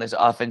have on this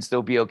offense,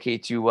 they'll be okay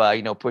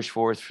to push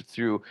forward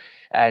through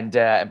and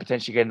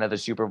potentially get another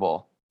Super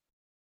Bowl?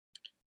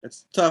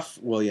 It's tough,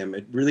 William.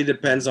 It really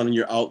depends on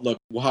your outlook,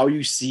 how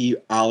you see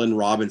Allen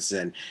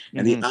Robinson.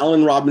 And the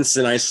Allen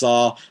Robinson I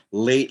saw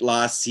late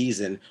last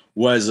season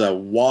was a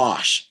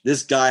wash.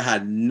 This guy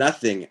had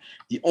nothing.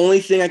 The only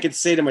thing I could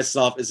say to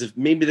myself is if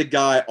maybe the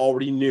guy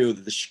already knew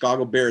that the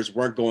Chicago Bears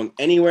weren't going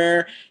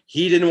anywhere,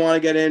 he didn't want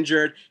to get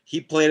injured,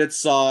 he played it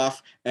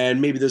soft,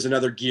 and maybe there's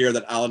another gear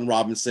that Allen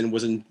Robinson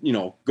wasn't,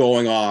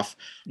 going off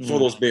for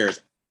those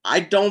Bears. I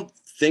don't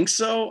think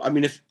so. I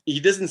mean, if he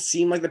doesn't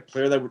seem like the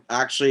player that would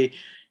actually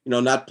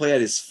not play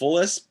at his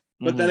fullest.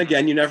 But then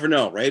again, you never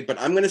know, right?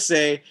 But I'm going to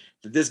say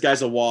that this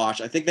guy's a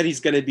wash. I think that he's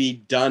going to be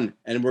done,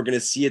 and we're going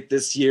to see it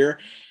this year.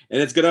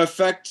 And it's going to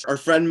affect our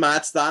friend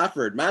Matt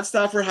Stafford. Matt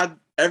Stafford had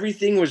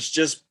everything was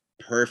just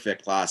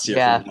perfect last year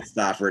for Matt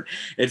Stafford.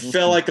 It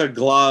felt like a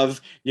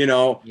glove,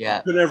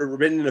 Yeah. Could have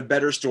written a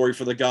better story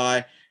for the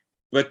guy.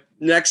 But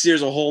next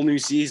year's a whole new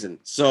season.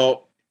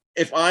 So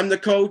if I'm the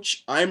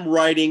coach, I'm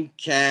writing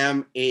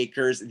Cam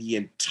Akers the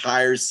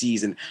entire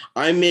season.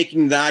 I'm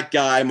making that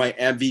guy my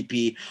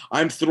MVP.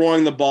 I'm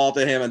throwing the ball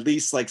to him at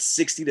least like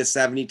 60 to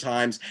 70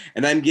 times,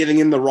 and I'm giving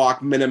him the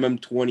rock minimum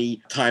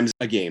 20 times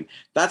a game.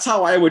 That's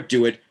how I would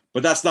do it,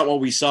 but that's not what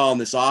we saw in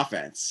this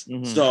offense.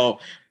 So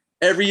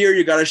every year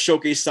you got to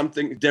showcase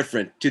something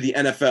different to the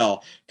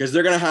NFL because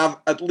they're going to have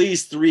at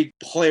least 3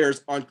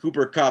 players on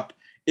Cooper Kupp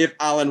if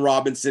Allen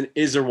Robinson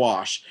is a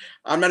wash.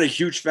 I'm not a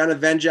huge fan of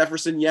Van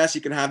Jefferson. Yes,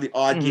 you can have the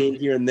odd game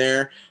here and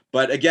there.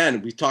 But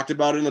again, we talked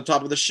about it on the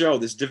top of the show.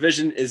 This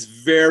division is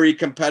very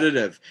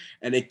competitive,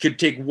 and it could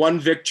take one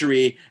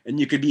victory, and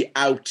you could be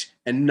out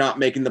and not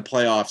making the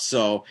playoffs.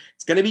 So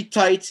it's going to be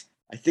tight.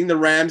 I think the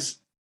Rams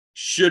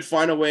should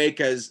find a way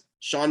because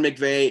Sean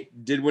McVay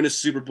did win a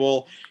Super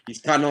Bowl.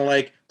 He's kind of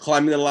like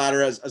climbing the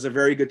ladder as a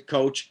very good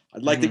coach.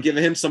 I'd like to give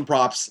him some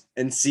props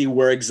and see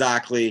where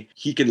exactly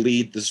he can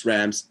lead this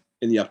Rams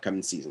in the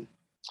upcoming season.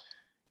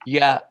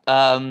 Yeah.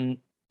 To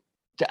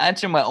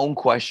answer my own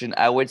question,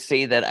 I would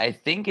say that I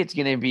think it's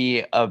going to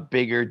be a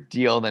bigger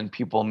deal than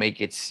people make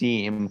it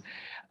seem.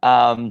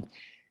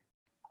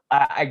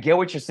 I get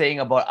what you're saying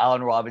about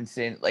Allen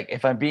Robinson. Like,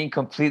 if I'm being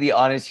completely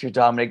honest here,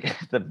 Dominic,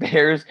 the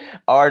Bears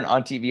aren't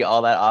on TV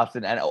all that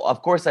often. And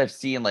of course I've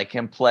seen like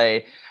him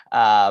play.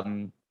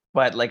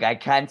 But like, I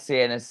can't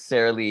say I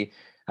necessarily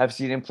have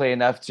seen him play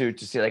enough to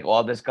say like,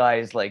 oh, this guy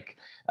is like,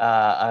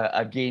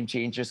 a game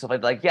changer, stuff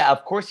like yeah,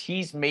 of course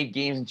he's made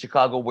games in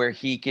Chicago where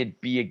he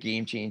could be a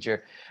game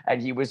changer,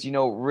 and he was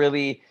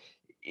really,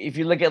 if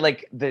you look at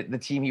like the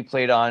team he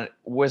played on,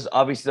 was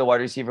obviously the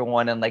wide receiver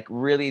one and like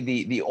really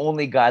the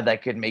only guy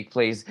that could make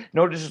plays.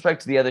 No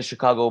disrespect to the other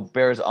Chicago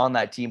Bears on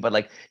that team, but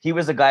like he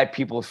was a guy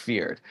people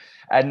feared,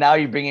 and now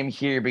you bring him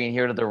here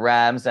to the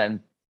Rams, and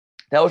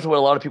that was what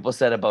a lot of people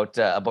said about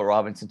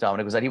Robinson,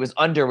 Dominic, was that he was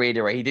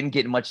underrated, right? He didn't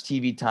get much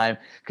TV time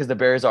because the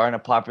Bears aren't a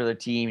popular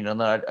team,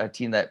 not a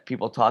team that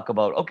people talk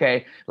about.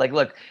 Okay, like,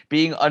 look,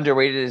 being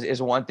underrated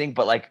is one thing,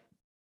 but like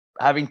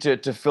having to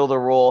fill the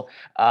role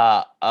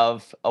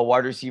of a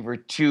wide receiver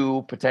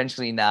 2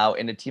 potentially now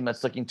in a team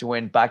that's looking to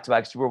win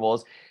back-to-back Super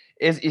Bowls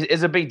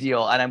is a big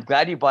deal. And I'm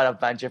glad you brought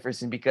up Van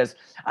Jefferson because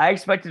I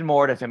expected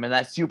more of him in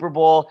that Super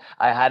Bowl.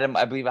 I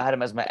believe I had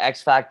him as my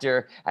X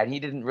factor, and he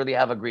didn't really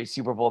have a great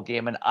Super Bowl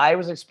game. And I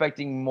was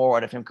expecting more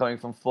out of him coming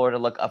from Florida.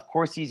 Look, of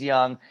course he's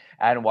young,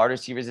 and wide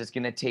receivers is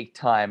going to take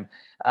time.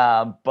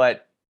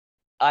 But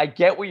I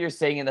get what you're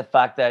saying in the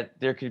fact that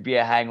there could be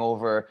a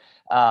hangover.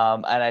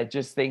 And I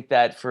just think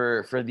that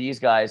for these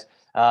guys,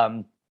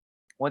 one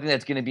thing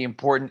that's going to be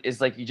important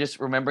is like you just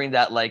remembering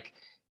that like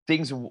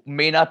things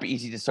may not be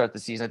easy to start the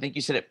season. I think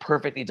you said it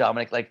perfectly,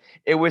 Dominic. Like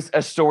it was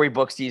a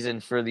storybook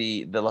season for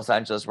the Los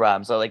Angeles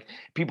Rams. So like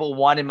people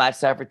wanted Matt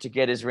Stafford to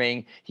get his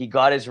ring. He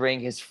got his ring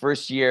his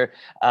first year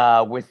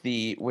with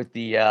the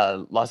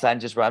Los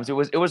Angeles Rams. It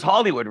was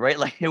Hollywood, right?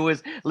 Like it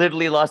was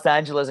literally Los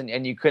Angeles,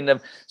 and you couldn't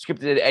have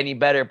scripted it any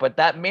better. But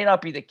that may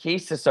not be the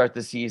case to start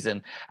the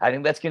season. I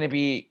think that's going to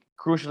be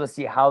crucial to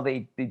see how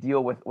they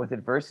deal with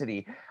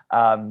adversity.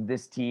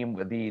 this team,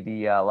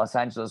 the Los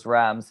Angeles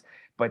Rams.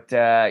 But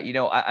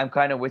I'm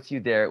kind of with you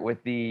there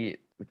with the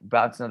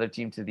bouncing another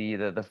team to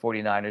the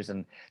 49ers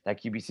and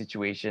that QB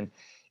situation.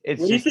 It's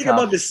What do you just think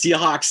about the tough.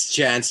 Seahawks'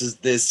 chances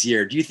this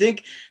year? Do you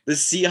think the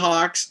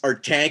Seahawks are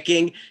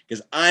tanking?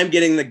 Because I'm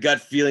getting the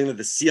gut feeling that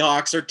the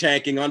Seahawks are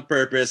tanking on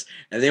purpose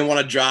and they want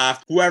to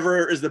draft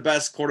whoever is the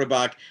best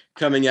quarterback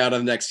coming out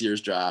of next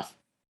year's draft.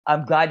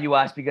 I'm glad you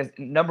asked because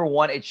number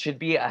one, it should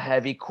be a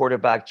heavy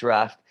quarterback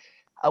draft.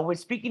 I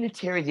was speaking to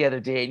Terry the other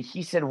day and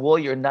he said, "Well,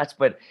 you're nuts,"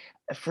 but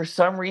for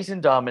some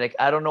reason, Dominic,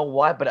 I don't know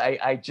why, but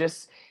I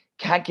just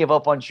can't give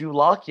up on Drew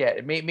Lock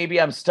yet.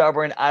 Maybe I'm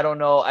stubborn. I don't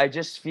know. I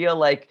just feel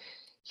like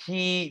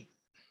he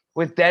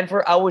with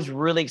Denver, I was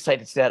really excited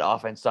to see that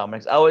offense,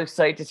 Dominic. I was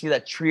excited to see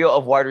that trio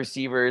of wide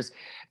receivers,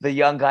 the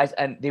young guys,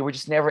 and they were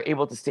just never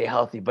able to stay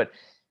healthy. But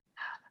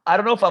I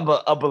don't know if I'm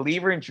a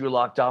believer in Drew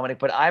Lock, Dominic,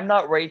 but I'm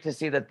not ready to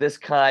say that this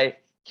guy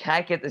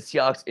can't get the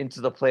Seahawks into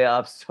the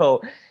playoffs.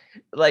 So,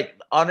 like,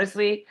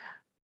 honestly,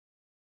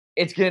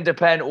 it's going to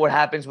depend what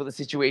happens with the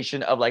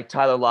situation of like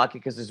Tyler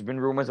Lockett because there's been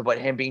rumors about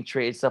him being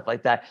traded, stuff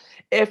like that.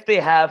 If they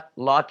have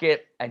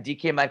Lockett and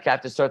DK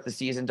Metcalf to start the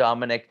season,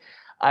 Dominic,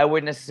 I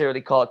wouldn't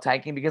necessarily call it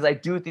tanking because I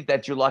do think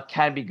that Drew Lock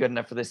can be good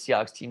enough for the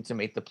Seahawks team to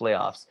make the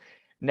playoffs.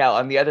 Now,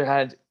 on the other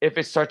hand, if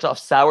it starts off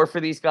sour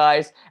for these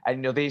guys,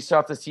 and they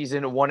start off the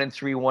season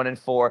 1-3,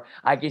 1-4,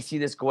 I can see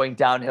this going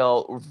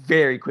downhill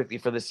very quickly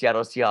for the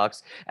Seattle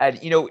Seahawks. And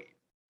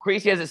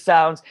crazy as it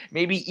sounds,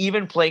 maybe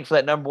even playing for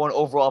that number one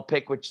overall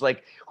pick, which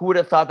like who would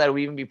have thought that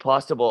would even be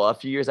possible a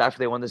few years after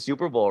they won the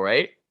Super Bowl,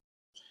 right?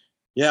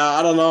 Yeah,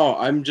 I don't know.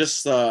 I'm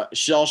just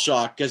shell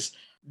shocked because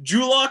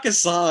Drew Lock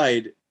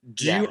aside,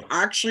 do you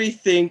actually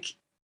think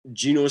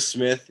Geno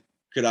Smith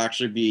could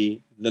actually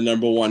be the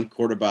number one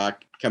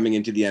quarterback coming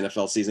into the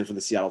NFL season for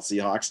the Seattle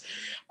Seahawks?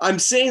 I'm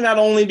saying that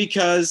only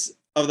because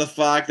of the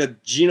fact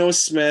that Geno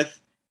Smith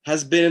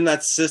has been in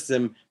that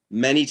system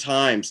many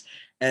times.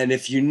 And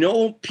if you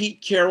know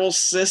Pete Carroll's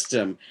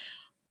system,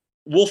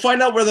 we'll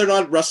find out whether or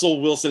not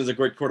Russell Wilson is a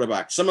great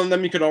quarterback. Some of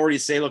them you could already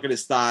say, look at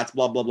his stats,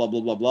 blah, blah, blah,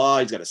 blah, blah, blah.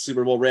 He's got a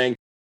Super Bowl ring.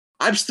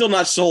 I'm still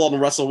not sold on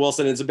Russell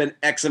Wilson. It's been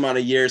X amount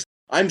of years.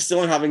 I'm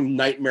still having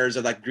nightmares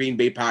of that Green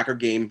Bay Packer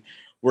game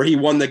where he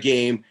won the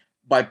game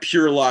by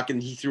pure luck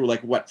and he threw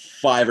 5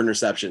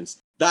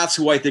 interceptions. That's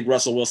who I think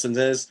Russell Wilson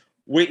is.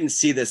 Wait and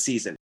see this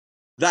season.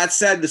 That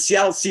said, the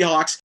Seattle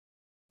Seahawks,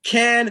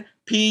 can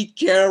Pete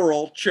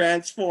Carroll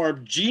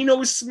transform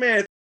Geno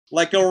Smith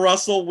like a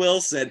Russell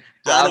Wilson?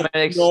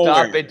 Dominic,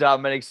 stop it,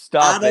 Dominic.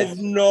 Stop it. Out of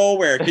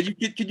nowhere.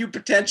 Could you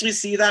potentially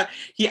see that?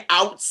 He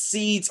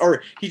outseeds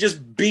or he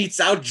just beats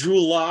out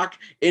Drew Lock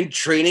in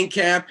training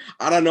camp.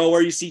 Out of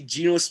nowhere, you see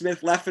Geno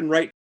Smith left and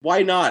right.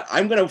 Why not?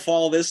 I'm going to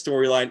follow this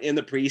storyline in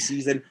the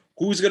preseason.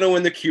 Who's going to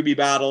win the QB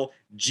battle?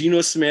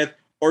 Geno Smith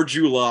or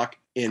Drew Lock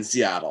in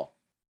Seattle?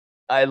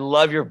 I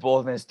love your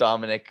boldness,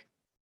 Dominic.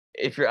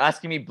 If you're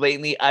asking me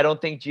blatantly, I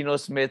don't think Geno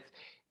Smith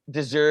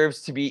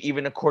deserves to be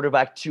even a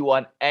quarterback 2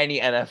 on any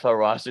NFL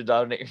roster,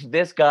 Dominic.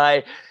 This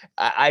guy,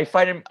 I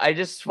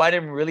just find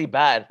him really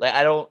bad.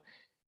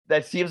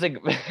 That seems like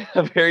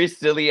a very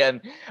silly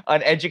and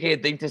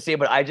uneducated thing to say,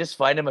 but I just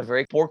find him a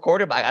very poor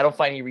quarterback. I don't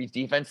find he reads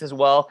defense as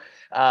well.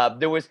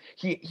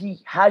 He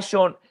has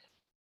shown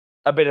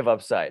a bit of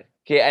upside.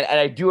 Okay. And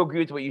I do agree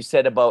with what you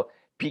said about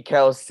Pete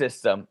Carroll's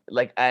system.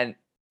 And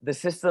the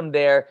system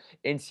there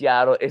in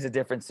Seattle is a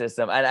different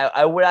system. And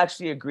I would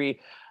actually agree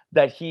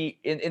that he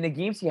in the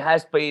games he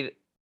has played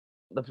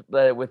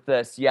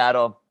with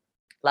Seattle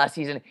last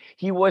season,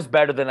 he was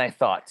better than I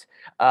thought.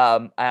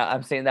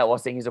 I'm saying that while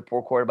saying he's a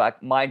poor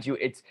quarterback. Mind you,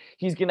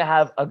 he's going to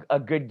have a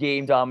good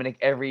game, Dominic,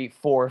 every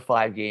 4 or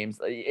 5 games.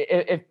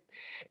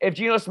 If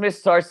Geno Smith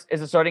starts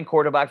as a starting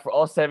quarterback for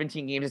all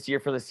 17 games this year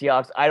for the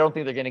Seahawks, I don't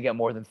think they're going to get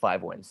more than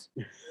 5 wins.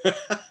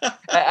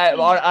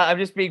 I'm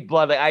just being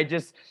blunt.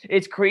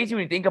 It's crazy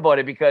when you think about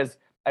it because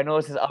I know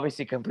this is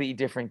obviously a completely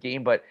different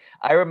game, but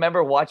I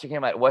remember watching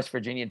him at West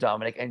Virginia,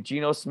 Dominic, and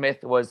Geno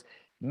Smith was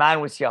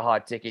a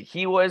hot ticket.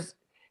 He was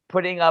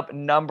putting up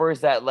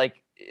numbers that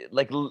like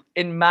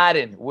in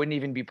Madden wouldn't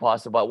even be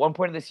possible. At one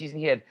point in the season,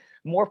 he had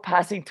more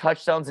passing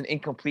touchdowns and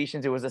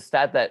incompletions. It was a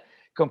stat that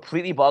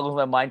completely boggles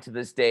my mind to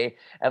this day.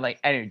 And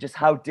anyway, just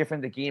how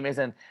different the game is.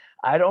 And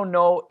I don't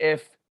know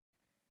if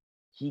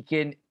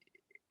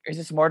is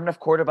a smart enough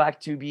quarterback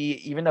to be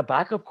even a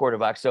backup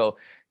quarterback. So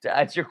to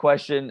answer your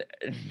question,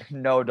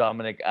 no,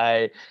 Dominic,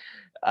 I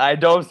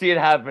don't see it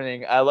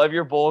happening. I love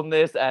your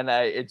boldness and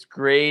it's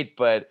great,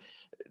 but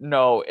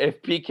no,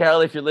 if Pete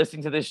Carroll, if you're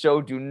listening to this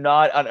show, do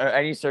not under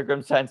any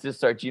circumstances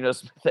start Geno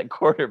Smith at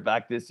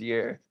quarterback this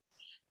year.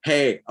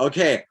 Hey,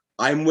 okay.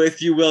 I'm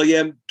with you,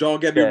 William. Don't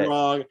get me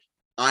wrong.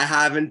 I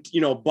haven't,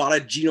 bought a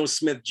Geno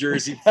Smith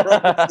jersey from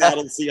the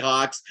Seattle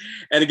Seahawks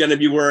and going to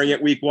be wearing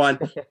it week 1.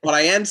 But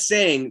I am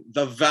saying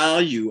the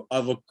value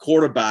of a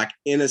quarterback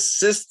in a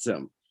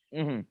system.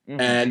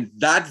 And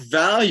that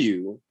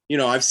value,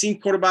 I've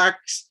seen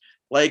quarterbacks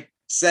like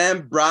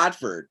Sam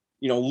Bradford,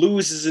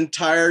 lose his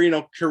entire,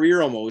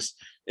 career almost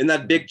in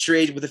that big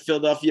trade with the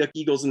Philadelphia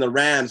Eagles and the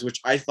Rams,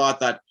 which I thought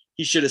that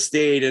he should have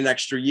stayed an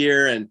extra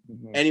year. And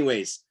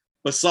anyways,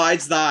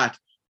 besides that,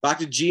 back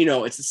to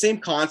Geno, it's the same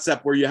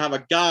concept where you have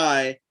a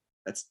guy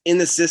that's in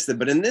the system.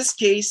 But in this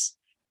case,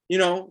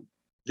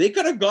 they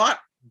could have got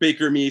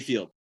Baker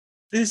Mayfield.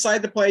 They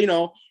decided to play,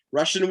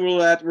 Russian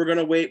roulette. We're going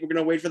to wait. We're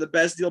going to wait for the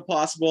best deal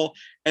possible.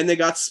 And they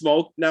got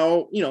smoked.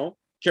 Now,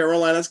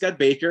 Carolina's got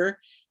Baker.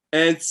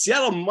 And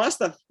Seattle must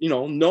have,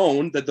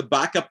 known that the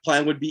backup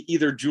plan would be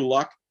either Drew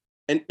Luck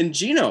and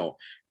Geno.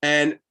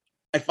 And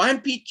if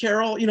I'm Pete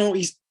Carroll,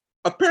 he's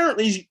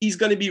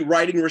going to be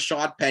riding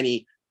Rashad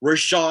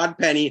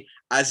Penny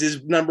as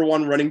his number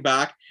one running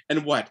back.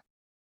 And what?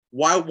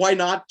 Why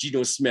not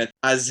Geno Smith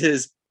as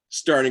his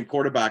starting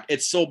quarterback?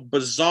 It's so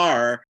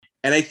bizarre.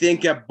 And I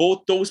think that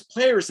both those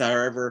players,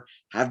 however,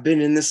 have been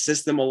in this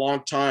system a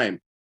long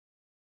time.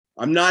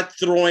 I'm not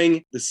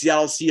throwing the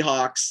Seattle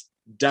Seahawks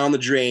down the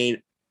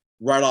drain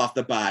right off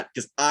the bat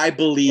because I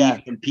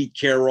believe in Pete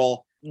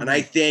Carroll. And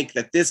I think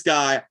that this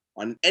guy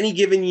on any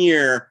given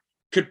year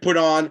could put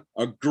on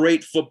a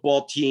great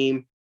football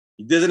team.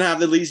 He doesn't have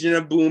the Legion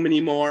of Boom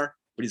anymore,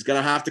 but he's going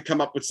to have to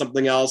come up with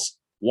something else.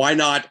 Why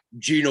not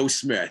Geno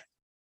Smith?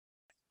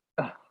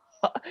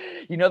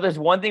 There's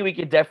one thing we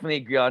could definitely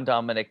agree on,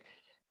 Dominic,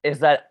 is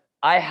that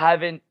I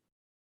haven't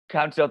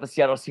counted out the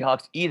Seattle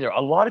Seahawks either.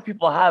 A lot of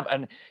people have,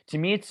 and to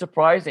me, it's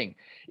surprising.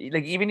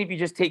 Like, even if you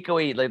just take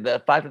away like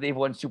the fact that they've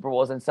won Super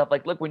Bowls and stuff,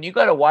 like, look, when you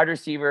got a wide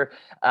receiver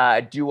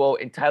duo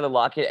in Tyler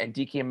Lockett and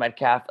DK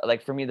Metcalf,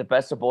 like, for me, the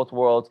best of both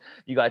worlds.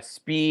 You got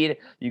speed,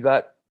 you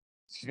got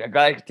a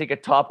guy to take a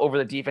top over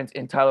the defense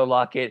in Tyler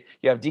Lockett.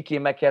 You have DK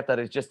Metcalf that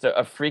is just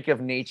a freak of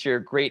nature,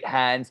 great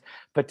hands,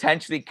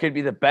 potentially could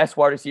be the best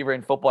wide receiver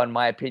in football, in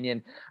my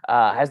opinion,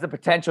 has the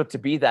potential to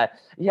be that.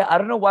 Yeah, I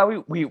don't know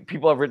why we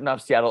people have written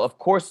off Seattle. Of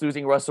course,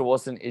 losing Russell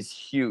Wilson is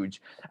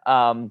huge.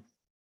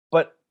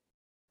 But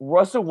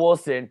Russell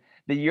Wilson,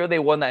 the year they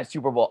won that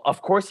Super Bowl,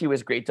 of course he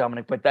was great,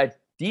 Dominic, but that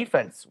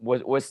defense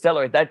was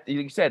stellar. That,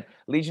 you said,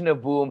 Legion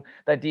of Boom,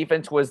 that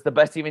defense was the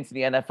best defense in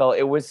the NFL.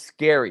 It was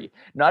scary.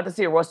 Not to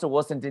say Russell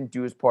Wilson didn't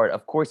do his part.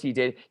 Of course he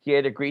did. He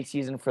had a great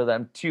season for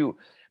them too.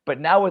 But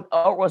now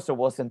without Russell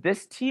Wilson,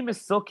 this team is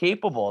still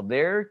capable.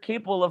 They're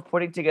capable of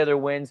putting together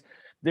wins.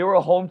 They were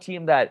a home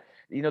team that,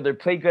 they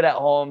play good at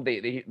home.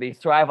 They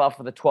thrive off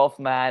of the 12th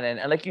man.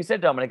 And like you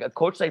said, Dominic, a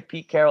coach like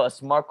Pete Carroll, a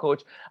smart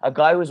coach, a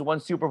guy who's won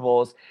Super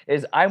Bowls,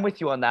 I'm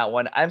with you on that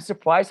one. I'm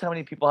surprised how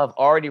many people have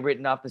already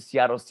written off the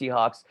Seattle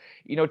Seahawks,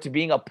 to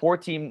being a poor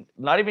team,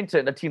 not even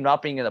to the team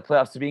not being in the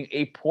playoffs, to being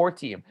a poor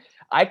team.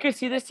 I could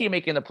see this team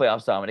making the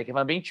playoffs, Dominic. If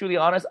I'm being truly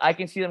honest, I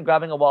can see them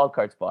grabbing a wild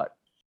card spot.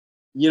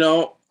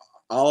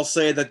 I'll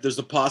say that there's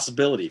a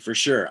possibility for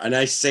sure. And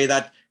I say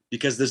that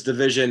because this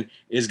division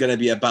is going to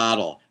be a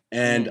battle.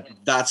 And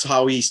that's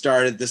how he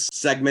started this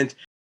segment,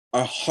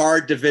 a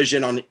hard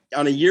division on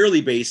a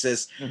yearly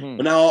basis.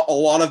 But now a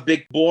lot of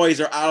big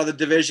boys are out of the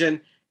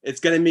division.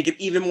 It's going to make it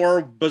even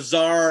more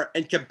bizarre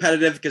and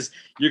competitive because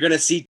you're going to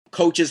see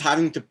coaches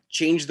having to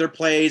change their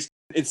plays.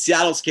 In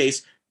Seattle's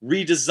case,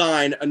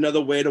 redesign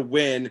another way to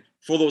win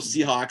for those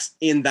Seahawks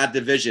in that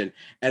division.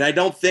 And I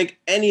don't think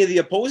any of the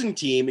opposing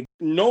team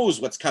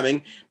knows what's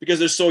coming because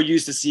they're so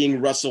used to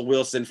seeing Russell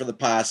Wilson for the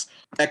past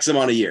X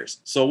amount of years.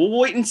 So we'll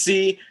wait and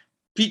see.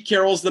 Pete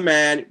Carroll's the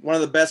man, one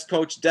of the best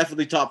coaches,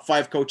 definitely top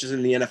 5 coaches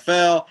in the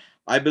NFL.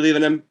 I believe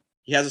in him.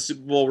 He has a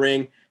Super Bowl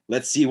ring.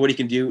 Let's see what he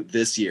can do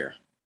this year.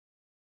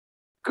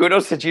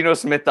 Kudos to Geno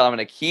Smith,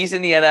 Dominic. He's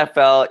in the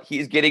NFL.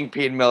 He's getting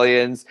paid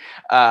millions,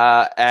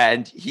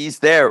 and he's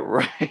there,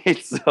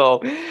 right?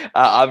 So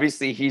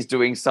obviously he's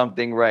doing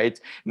something right.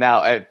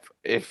 Now,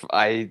 if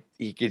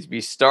he could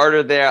be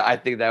starter there, I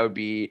think that would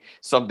be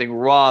something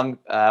wrong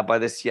by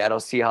the Seattle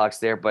Seahawks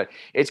there. But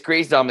it's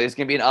crazy, Dominic. It's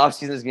going to be an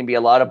offseason. There's going to be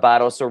a lot of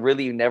battles. So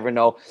really, you never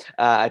know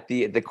at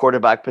the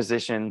quarterback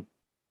position.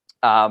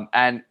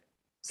 And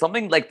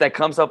something like that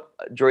comes up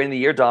during the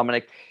year,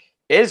 Dominic,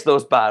 is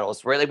those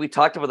battles, right? Like we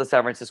talked about the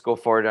San Francisco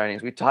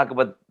 49ers. We talked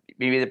about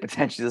maybe the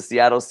potential of the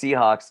Seattle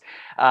Seahawks.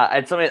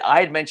 And something I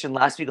had mentioned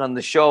last week on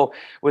the show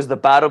was the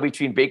battle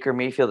between Baker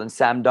Mayfield and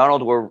Sam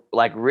Darnold, where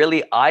like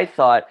really I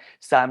thought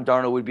Sam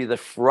Darnold would be the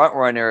front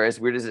runner, as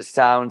weird as it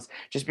sounds,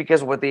 just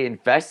because of what they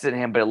invested in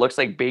him. But it looks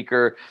like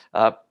Baker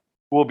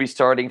will be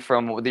starting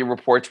from the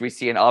reports we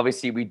see. And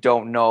obviously we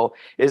don't know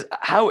is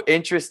how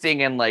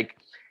interesting. And like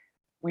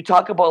we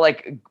talk about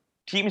like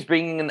teams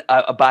bringing in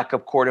a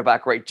backup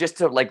quarterback, right? Just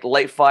to like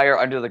light fire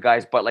under the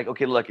guys. But like,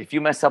 okay, look, if you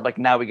mess up, like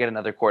now we get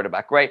another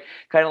quarterback, right?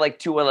 Kind of like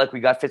Tua, like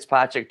we got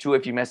Fitzpatrick. Tua,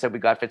 if you mess up, we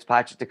got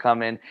Fitzpatrick to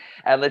come in.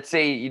 And let's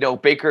say,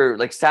 Baker,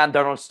 like Sam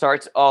Darnold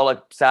starts,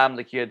 like Sam,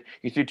 like you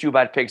threw 2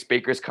 bad picks,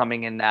 Baker's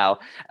coming in now.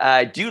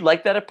 Do you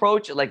like that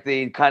approach? Like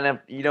they kind of,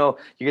 you're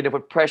going to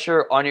put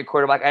pressure on your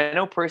quarterback. I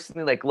know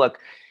personally, like, look,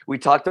 we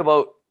talked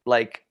about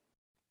like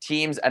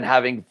teams and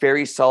having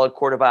very solid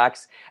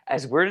quarterbacks.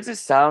 As weird as it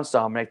sounds,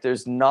 Dominic,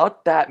 there's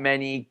not that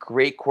many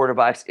great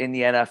quarterbacks in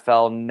the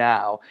NFL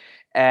now.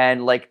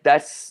 And like,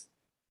 that's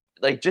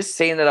like just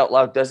saying that out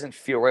loud doesn't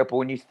feel right. But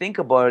when you think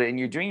about it and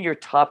you're doing your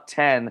top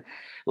 10,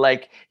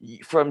 Like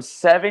from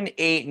 7,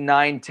 8,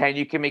 9, 10,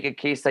 you can make a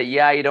case that,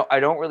 yeah, I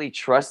don't really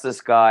trust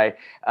this guy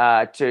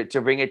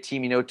to bring a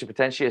team, to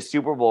potentially a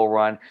Super Bowl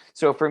run.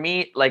 So for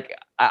me, like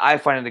I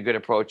find it a good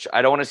approach.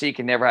 I don't want to say you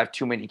can never have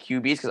too many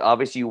QBs because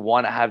obviously you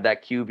want to have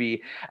that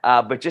QB,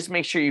 but just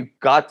make sure you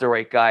got the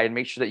right guy and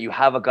make sure that you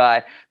have a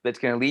guy that's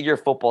going to lead your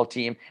football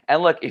team.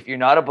 And look, if you're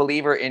not a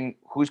believer in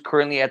who's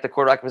currently at the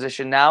quarterback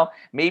position now,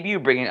 maybe you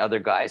bring in other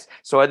guys.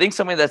 So I think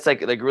something that's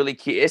like really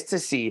key is to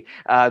see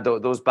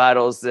those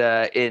battles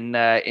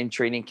in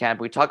training camp.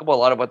 We talk about a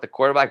lot about the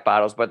quarterback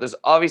battles, but there's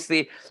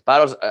obviously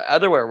battles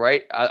otherwhere,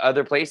 right?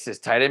 Other places,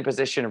 tight end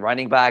position,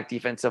 running back,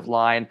 defensive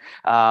line,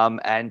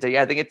 and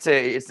yeah, I think it's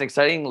an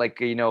exciting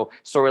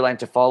storyline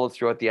to follow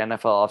throughout the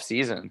NFL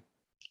offseason.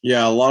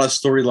 Yeah, a lot of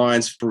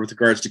storylines with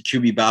regards to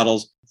QB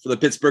battles for the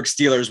Pittsburgh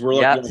Steelers. We're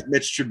looking at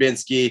Mitch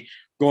Trubisky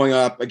going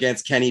up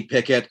against Kenny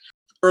Pickett.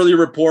 Early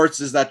reports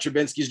is that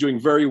Trubisky's doing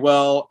very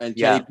well and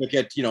Kenny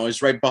Pickett,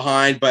 is right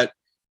behind. But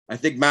I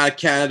think Matt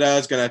Canada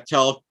is going to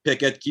tell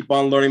Pickett, keep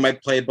on learning my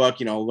playbook,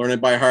 learn it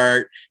by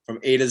heart from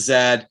A to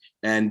Z.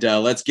 And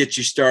let's get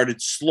you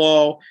started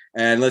slow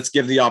and let's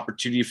give the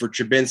opportunity for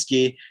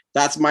Trubisky.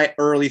 That's my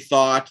early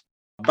thought.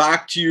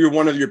 Back to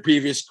one of your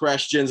previous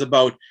questions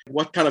about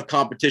what kind of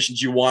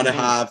competitions you want to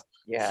have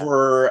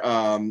for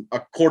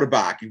a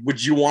quarterback.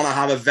 Would you want to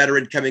have a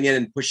veteran coming in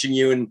and pushing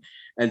you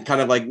and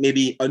kind of like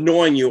maybe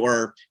annoying you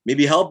or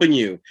maybe helping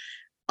you?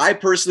 I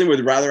personally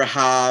would rather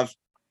have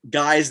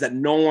guys that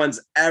no one's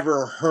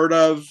ever heard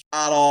of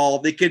at all.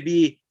 They could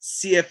be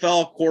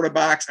CFL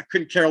quarterbacks. I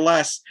couldn't care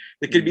less.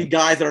 They could be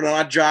guys that are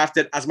not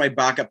drafted as my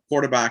backup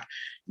quarterback.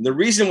 And the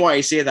reason why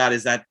I say that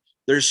is that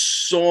there's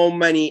so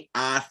many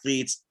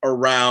athletes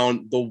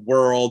around the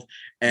world.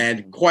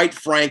 And quite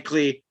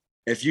frankly,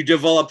 if you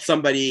develop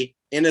somebody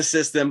in a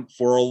system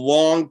for a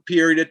long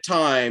period of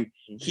time,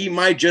 he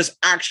might just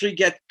actually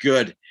get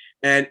good.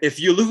 And if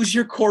you lose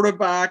your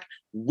quarterback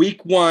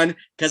week 1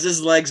 because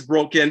his leg's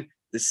broken,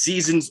 the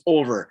season's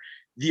over.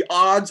 The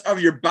odds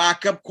of your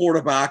backup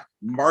quarterback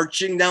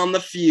marching down the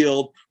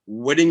field,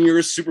 winning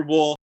your Super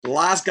Bowl. The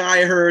last guy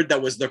I heard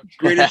that was the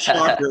greatest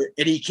shocker,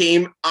 and he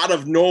came out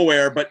of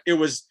nowhere, but it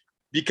was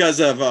because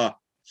of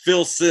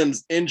Phil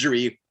Simms'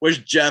 injury, was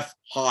Jeff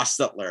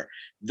Hostetler.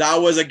 That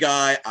was a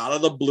guy out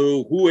of the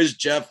blue. Who is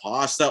Jeff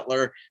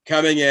Hostetler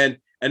coming in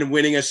and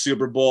winning a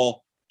Super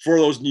Bowl for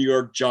those New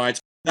York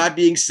Giants? That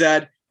being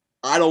said,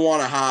 I don't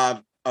want to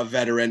have a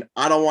veteran.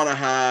 I don't want to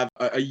have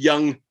a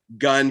young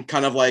gun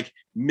kind of like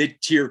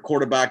mid-tier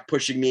quarterback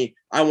pushing me.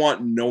 I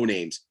want no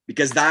names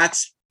because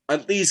that's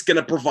at least going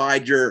to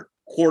provide your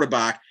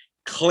quarterback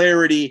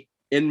clarity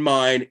in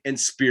mind and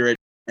spirit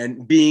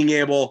and being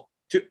able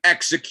to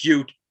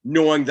execute,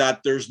 knowing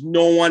that there's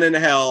no one in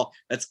hell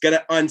that's going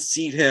to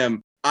unseat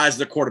him as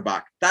the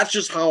quarterback. That's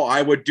just how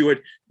I would do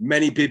it.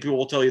 Many people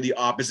will tell you the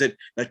opposite,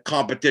 that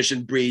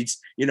competition breeds,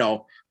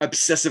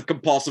 obsessive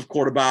compulsive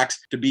quarterbacks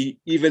to be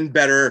even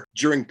better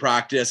during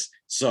practice.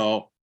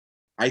 So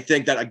I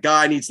think that a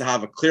guy needs to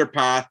have a clear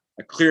path,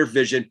 a clear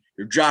vision.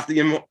 You're drafting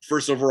him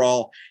first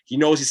overall. He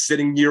knows he's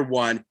sitting year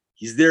 1.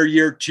 He's there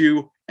year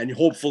 2, and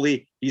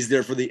hopefully he's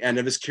there for the end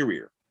of his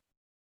career.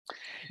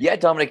 Yeah,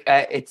 Dominic,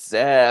 it's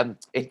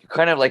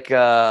kind of like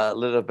a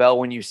little bell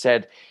when you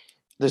said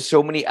there's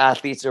so many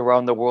athletes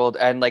around the world,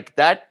 and like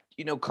that,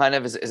 kind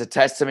of is a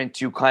testament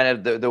to kind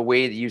of the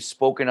way that you've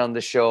spoken on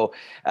the show.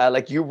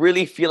 Like you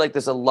really feel like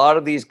there's a lot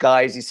of these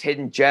guys, these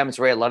hidden gems,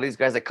 right? A lot of these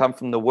guys that come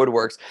from the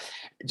woodworks.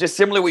 Just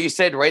similar what you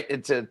said, right?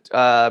 It's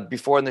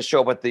before in the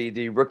show about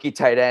the rookie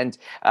tight end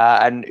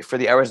and for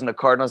the Arizona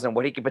Cardinals and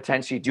what he could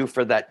potentially do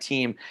for that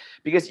team.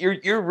 Because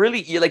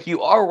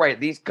you are right.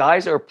 These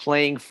guys are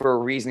playing for a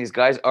reason. These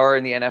guys are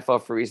in the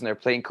NFL for a reason. They're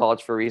playing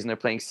college for a reason. They're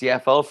playing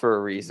CFL for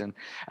a reason.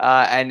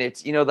 And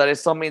it's that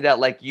is something that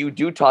like you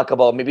do talk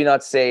about. Maybe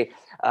not say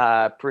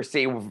per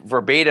se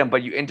verbatim,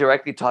 but you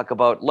indirectly talk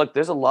about, look,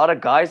 there's a lot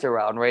of guys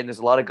around, right? And there's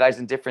a lot of guys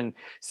in different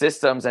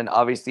systems, and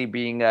obviously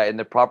being in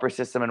the proper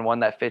system and one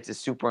that fits is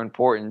super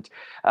important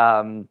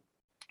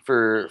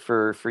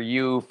for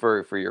you,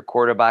 for your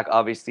quarterback,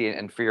 obviously,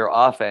 and for your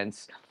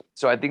offense.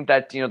 So I think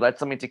that, that's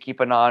something to keep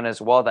an eye on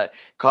as well, that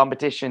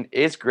competition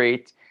is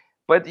great.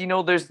 But,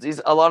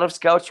 there's a lot of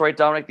scouts, right,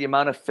 Dominic? The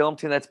amount of film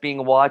team that's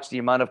being watched, the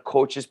amount of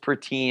coaches per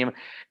team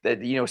that,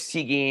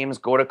 see games,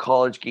 go to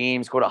college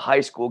games, go to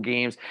high school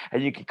games,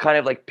 and you can kind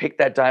of like pick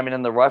that diamond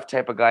in the rough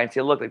type of guy and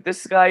say, look, like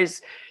this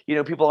guy's,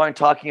 people aren't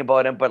talking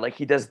about him, but like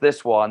he does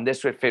this well, and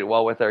this would fit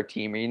well with our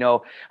team.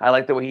 Or, I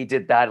like the way he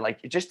did that. Like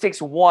it just takes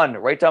one,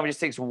 right, Dominic? It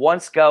just takes one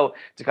scout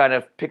to kind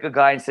of pick a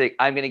guy and say,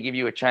 I'm going to give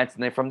you a chance.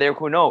 And then from there,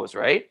 who knows,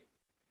 right?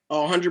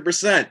 Oh,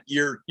 100%.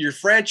 Your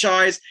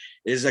franchise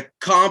is a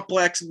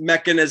complex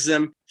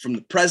mechanism from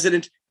the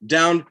president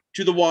down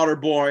to the water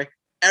boy.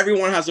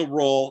 Everyone has a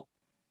role.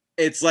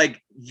 It's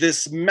like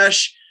this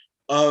mesh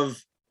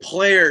of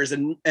players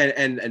and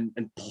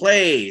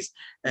plays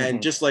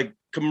and just like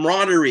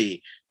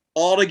camaraderie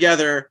all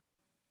together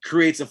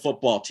creates a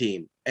football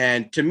team.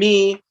 And to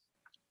me,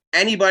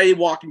 anybody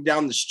walking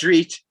down the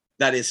street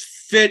that is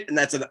fit and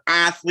that's an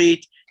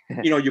athlete,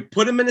 you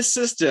put them in a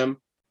system.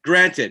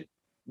 Granted,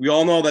 we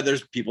all know that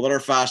there's people that are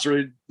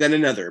faster than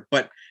another,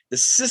 but the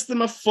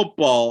system of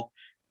football,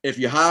 if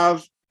you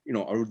have,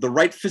 the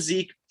right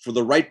physique for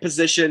the right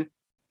position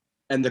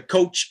and the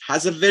coach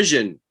has a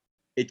vision,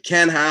 it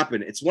can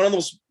happen. It's one of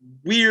those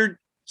weird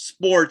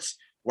sports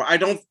where I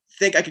don't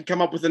think I can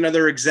come up with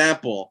another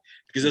example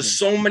because there's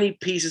so many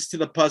pieces to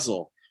the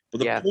puzzle. But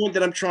the point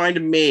that I'm trying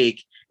to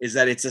make is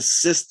that it's a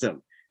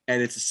system,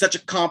 and it's such a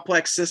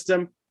complex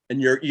system,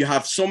 and you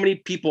have so many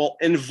people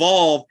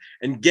involved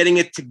in getting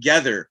it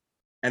together.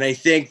 And I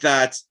think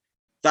that's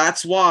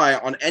why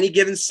on any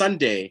given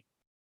Sunday,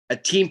 a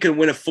team can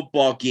win a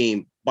football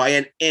game by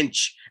an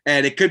inch,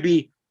 and it could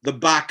be the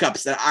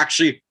backups that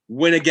actually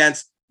win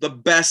against the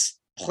best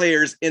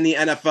players in the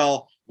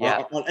NFL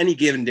on any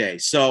given day.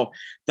 So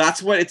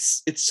that's what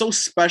it's so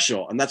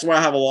special. And that's why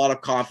I have a lot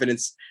of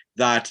confidence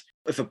that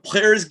if a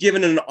player is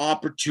given an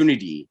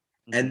opportunity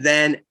and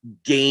then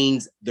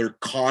gains their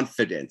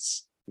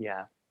confidence,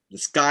 the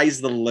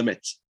sky's the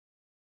limit.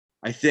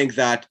 I think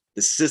that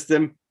the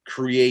system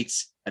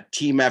creates a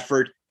team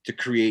effort to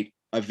create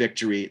a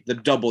victory, the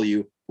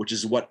W, which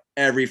is what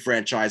every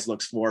franchise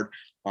looks for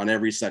on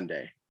every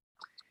Sunday.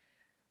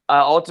 I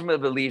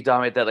ultimately believe,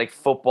 Dominic, that like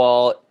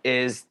football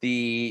is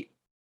the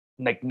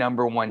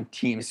number one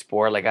team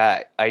sport. Like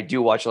I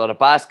do watch a lot of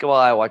basketball.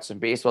 I watch some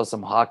baseball,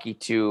 some hockey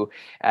too.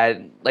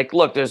 And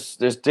look, there's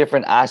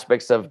different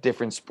aspects of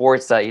different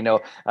sports that,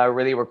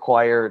 really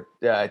require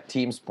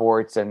team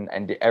sports and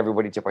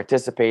everybody to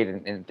participate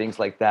and things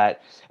like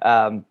that.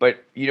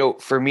 But,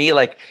 for me,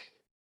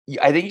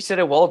 I think you said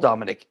it well,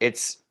 Dominic.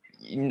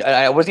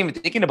 I wasn't even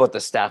thinking about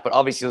the staff, but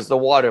obviously there's the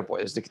water boy,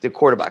 there's the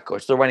quarterback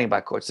coach, the running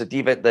back coach, the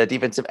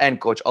defensive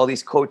end coach, all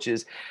these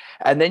coaches.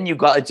 And then you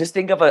got, just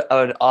think of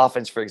an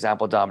offense, for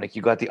example, Dominic,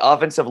 you got the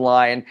offensive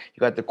line, you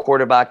got the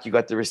quarterback, you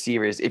got the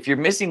receivers. If you're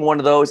missing one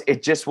of those,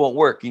 it just won't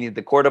work. You need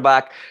the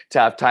quarterback to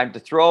have time to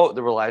throw,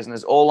 that relies on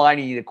his O-line.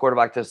 You need a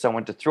quarterback to have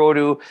someone to throw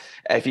to.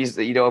 If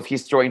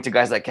he's throwing to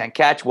guys that can't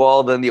catch,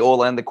 well, then the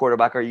O-line and the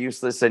quarterback are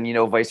useless. And,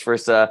 vice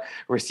versa,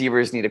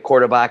 receivers need a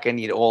quarterback and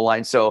need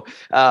O-line. So,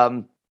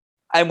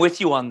 I'm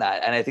with you on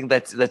that, and I think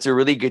that's a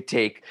really good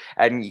take.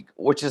 And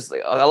which is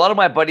a lot of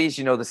my buddies,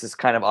 this is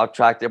kind of off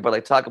track there,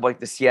 but talk about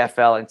the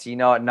CFL and see,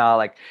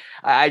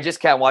 I just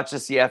can't watch the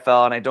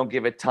CFL and I don't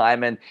give it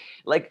time. And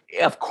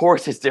of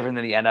course it's different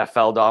than the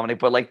NFL, Dominic,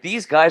 but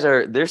these guys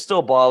they're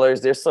still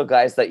ballers. They're still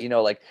guys that,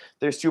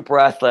 they're super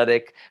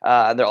athletic,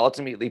 and they're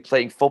ultimately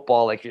playing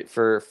football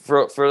for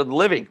a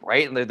living,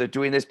 right? And they're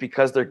doing this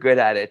because they're good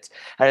at it.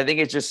 And I think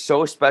it's just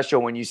so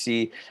special when you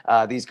see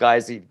these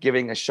guys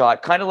giving a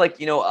shot, kind of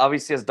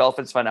obviously as a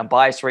Dolphins fan, I'm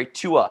biased, right?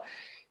 Tua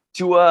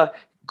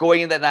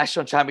going in that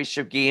national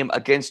championship game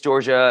against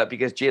Georgia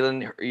because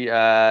Jalen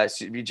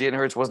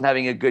Hurts wasn't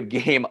having a good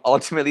game,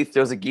 ultimately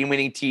throws a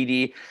game-winning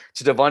TD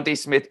to Devontae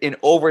Smith in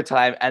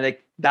overtime, and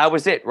that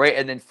was it, right?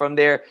 And then from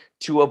there,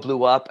 Tua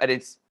blew up,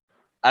 and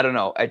I don't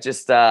know. I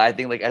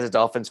think as a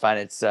Dolphins fan,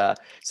 it's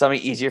something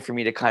easier for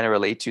me to kind of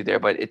relate to there,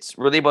 but it's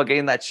really about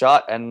getting that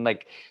shot and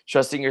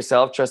trusting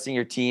yourself, trusting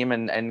your team,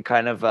 and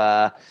kind of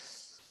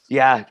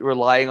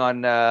relying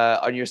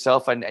on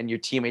yourself and your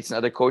teammates and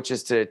other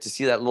coaches to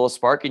see that little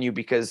spark in you,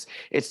 because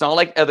it's not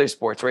like other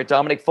sports, right?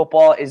 Dominic,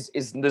 football is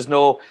there's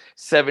no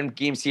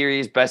 7-game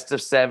series, best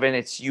of 7.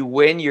 It's you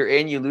win, you're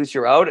in, you lose,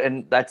 you're out,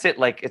 and that's it.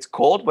 It's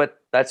cold, but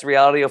that's the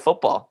reality of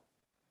football.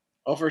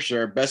 Oh, for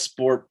sure. Best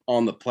sport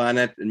on the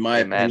planet, in my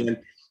opinion.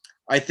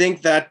 I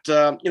think that,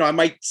 I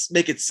might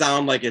make it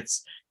sound like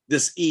it's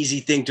this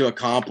easy thing to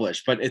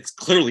accomplish, but it's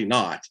clearly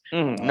not.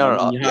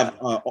 No. You have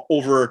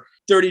over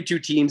 32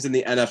 teams in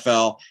the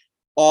NFL,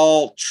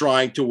 all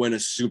trying to win a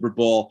Super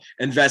Bowl,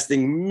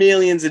 investing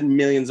millions and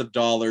millions of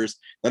dollars.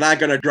 They're not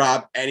going to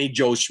drop any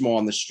Joe Schmo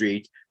on the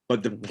street.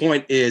 But the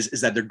point is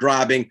that they're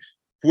grabbing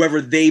whoever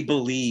they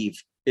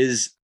believe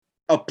is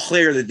a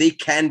player that they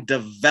can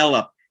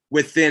develop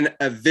within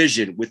a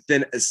vision,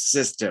 within a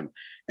system.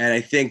 And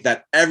I think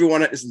that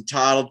everyone is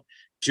entitled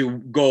to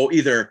go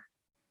either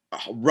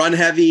run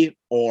heavy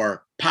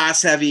or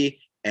pass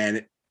heavy.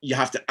 And you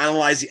have to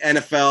analyze the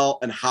NFL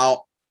and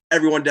how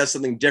everyone does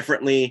something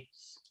differently.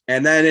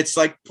 And then it's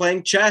like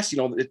playing chess.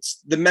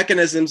 It's the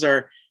mechanisms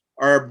are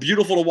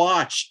beautiful to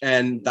watch.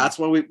 And that's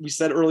what we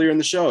said earlier in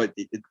the show.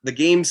 The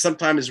game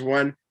sometimes is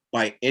won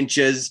by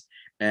inches.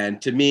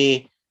 And to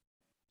me,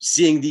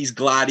 seeing these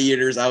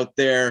gladiators out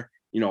there,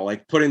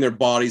 putting their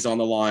bodies on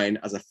the line,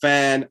 as a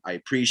fan, I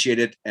appreciate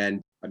it.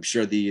 And I'm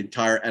sure the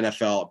entire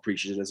NFL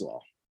appreciates it as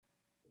well.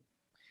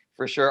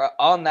 For sure.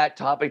 On that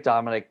topic,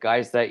 Dominic,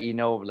 guys that,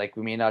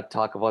 we may not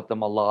talk about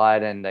them a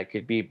lot and that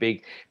could be a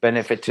big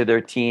benefit to their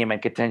team and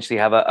potentially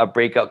have a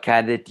breakout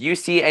candidate. Do you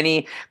see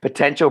any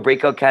potential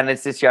breakout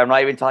candidates this year? I'm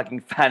not even talking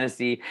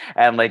fantasy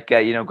and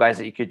guys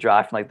that you could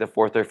draft in the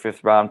 4th or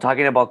 5th round. I'm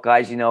talking about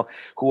guys,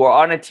 who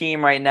are on a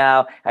team right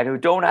now and who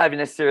don't have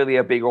necessarily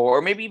a big role,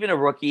 or maybe even a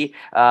rookie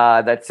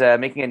that's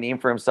making a name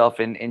for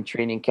himself in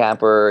training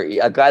camp, or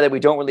a guy that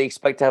we don't really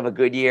expect to have a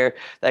good year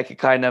that could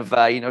kind of,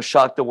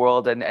 shock the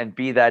world and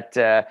be that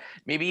that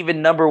maybe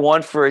even number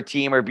one for a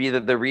team or be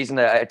the reason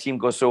that a team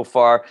goes so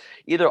far,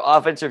 either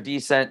offense or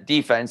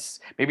defense.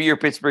 Maybe your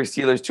Pittsburgh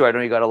Steelers too. I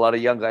know you got a lot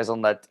of young guys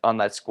on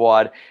that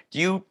squad. Do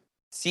you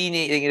see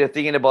anything,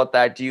 thinking about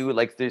that? Do you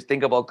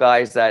think about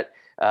guys that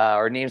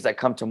or names that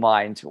come to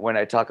mind when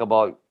I talk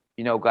about,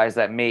 guys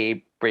that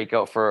may break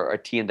out for a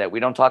team that we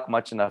don't talk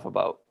much enough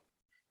about?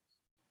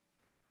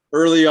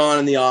 Early on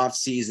in the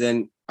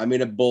offseason, I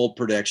made a bold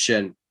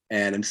prediction,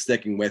 and I'm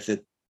sticking with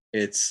it.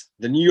 It's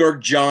the New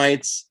York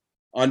Giants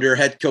under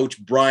head coach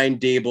Brian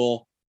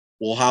Daboll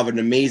will have an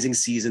amazing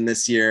season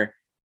this year,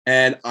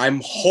 and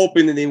I'm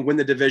hoping that they win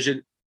the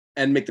division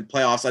and make the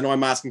playoffs. I know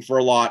I'm asking for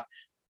a lot,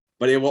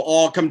 but it will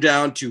all come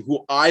down to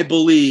who I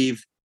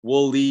believe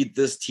will lead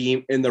this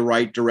team in the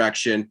right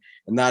direction,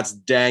 and that's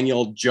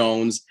Daniel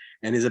Jones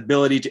and his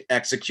ability to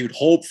execute,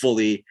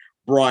 hopefully,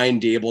 Brian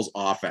Daboll's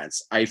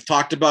offense. I've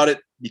talked about it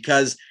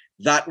because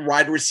that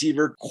wide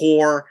receiver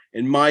core,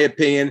 in my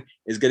opinion,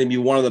 is going to be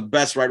one of the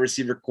best wide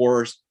receiver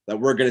cores that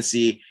we're going to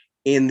see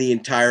in the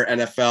entire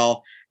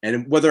NFL.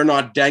 And whether or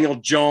not Daniel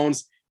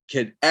Jones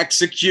can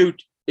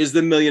execute is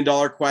the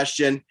million-dollar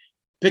question.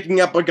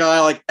 Picking up a guy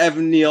like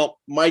Evan Neal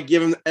might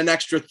give him an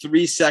extra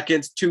 3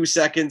 seconds, 2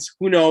 seconds.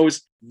 Who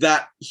knows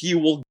that he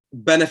will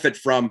benefit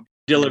from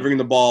delivering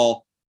the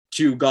ball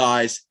to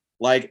guys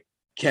like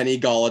Kenny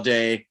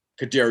Golladay,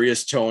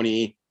 Kadarius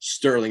Toney,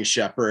 Sterling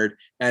Shepard,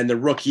 and the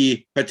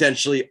rookie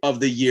potentially of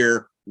the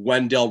year,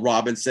 Wendell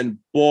Robinson.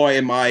 Boy,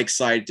 am I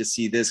excited to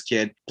see this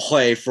kid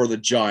play for the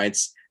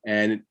Giants.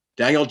 And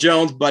Daniel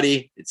Jones,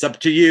 buddy, it's up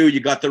to you. You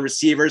got the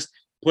receivers.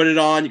 Put it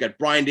on. You got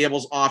Brian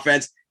Daboll's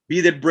offense. Be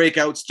the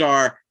breakout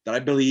star that I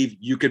believe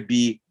you could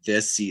be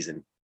this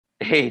season.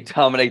 Hey,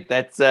 Dominic,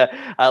 that's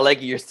I like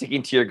it. You're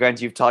sticking to your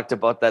guns. You've talked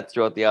about that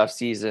throughout the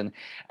offseason.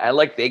 I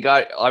like they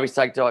got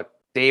obviously talked about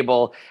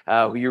Daboll,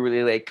 who you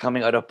really like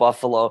coming out of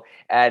Buffalo.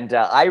 And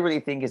I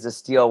really think is a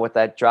steal with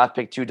that draft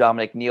pick too,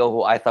 Dominic Neal,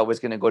 who I thought was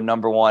going to go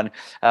number one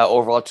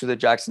overall to the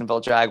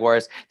Jacksonville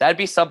Jaguars. That'd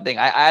be something.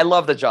 I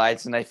love the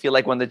Giants, and I feel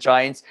like when the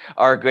Giants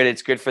are good,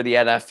 it's good for the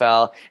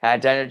NFL. And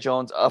Daniel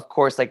Jones, of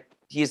course,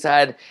 he's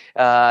had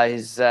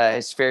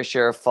his fair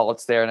share of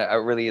faults there,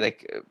 and really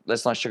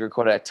let's not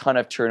sugarcoat it, a ton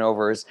of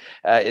turnovers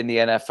in the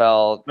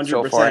NFL 100%.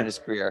 So far in his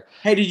career.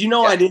 Hey, did you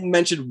know I didn't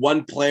mention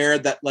one player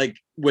that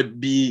would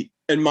be,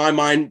 in my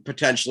mind,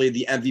 potentially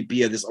the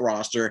MVP of this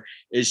roster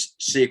is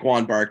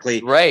Saquon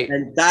Barkley. Right.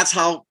 And that's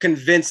how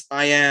convinced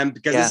I am,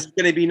 because this is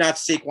going to be not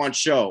Saquon's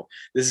show.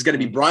 This is going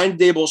to be Brian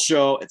Daboll's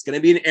show. It's going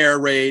to be an air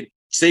raid.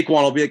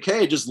 Saquon will be like,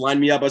 hey, just line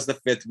me up as the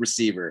fifth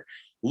receiver.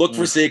 Look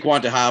for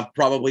Saquon to have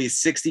probably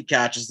 60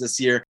 catches this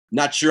year.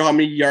 Not sure how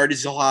many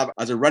yards he'll have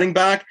as a running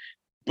back,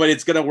 but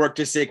it's going to work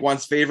to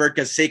Saquon's favor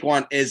because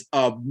Saquon is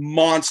a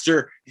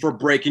monster for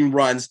breaking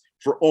runs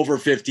for over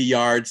 50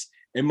 yards.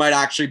 It might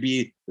actually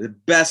be the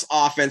best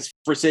offense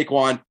for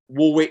Saquon.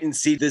 We'll wait and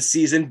see this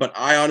season, but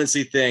I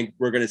honestly think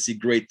we're going to see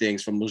great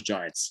things from those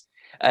Giants.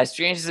 As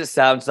strange as it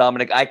sounds,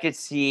 Dominic, I could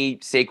see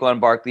Saquon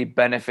Barkley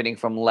benefiting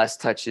from less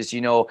touches.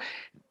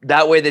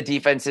 That way the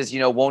defenses,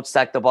 won't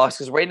stack the box.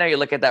 Because right now you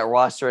look at that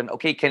roster and,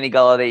 okay, Kenny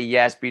Golladay,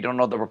 yes, but you don't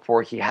know the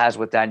rapport he has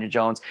with Daniel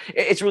Jones.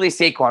 It's really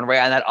Saquon, right?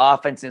 On that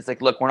offense, it's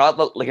like, look, we're not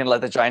looking to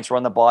let the Giants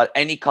run the ball at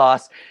any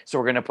cost. So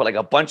we're going to put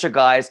a bunch of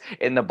guys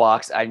in the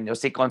box. And,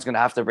 Saquon's going to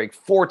have to break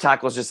 4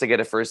 tackles just to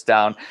get a first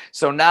down.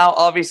 So now,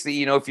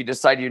 obviously, if you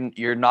decide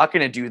you're not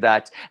going to do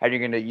that and you're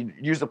going to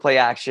use the play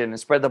action and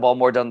spread the ball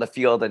more down the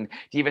field, and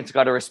defense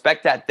got to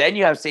respect that, then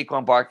you have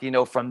Saquon Barkley,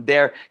 from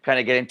there kind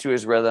of get into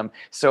his rhythm.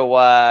 So,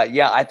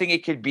 I think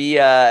it could be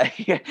I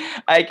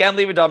can't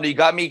believe it, Dominic. You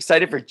got me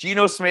excited for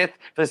Geno Smith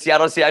for the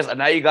Seattle Seahawks, and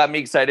now you got me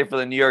excited for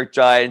the New York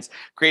Giants.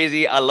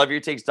 Crazy. I love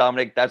your takes,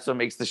 Dominic. That's what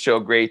makes the show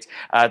great.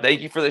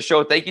 Thank you for the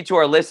show. Thank you to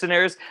our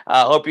listeners.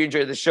 Hope you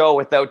enjoyed the show.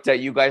 Without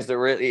you guys, there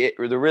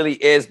really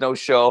is no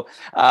show.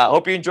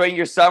 Hope you're enjoying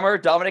your summer.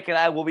 Dominic and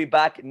I will be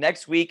back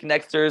next week,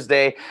 next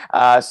Thursday.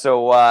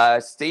 So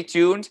stay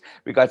tuned.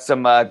 We got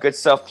some good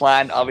stuff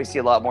planned. Obviously,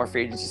 a lot more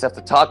free agency stuff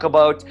to talk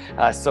about.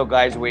 Still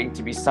guys waiting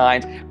to be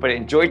signed. But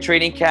enjoy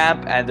training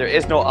camp, and there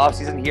is no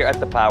offseason here at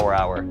the Power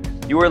Hour.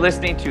 You are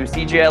listening to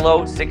CJLO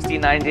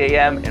 1690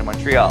 AM in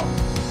Montreal.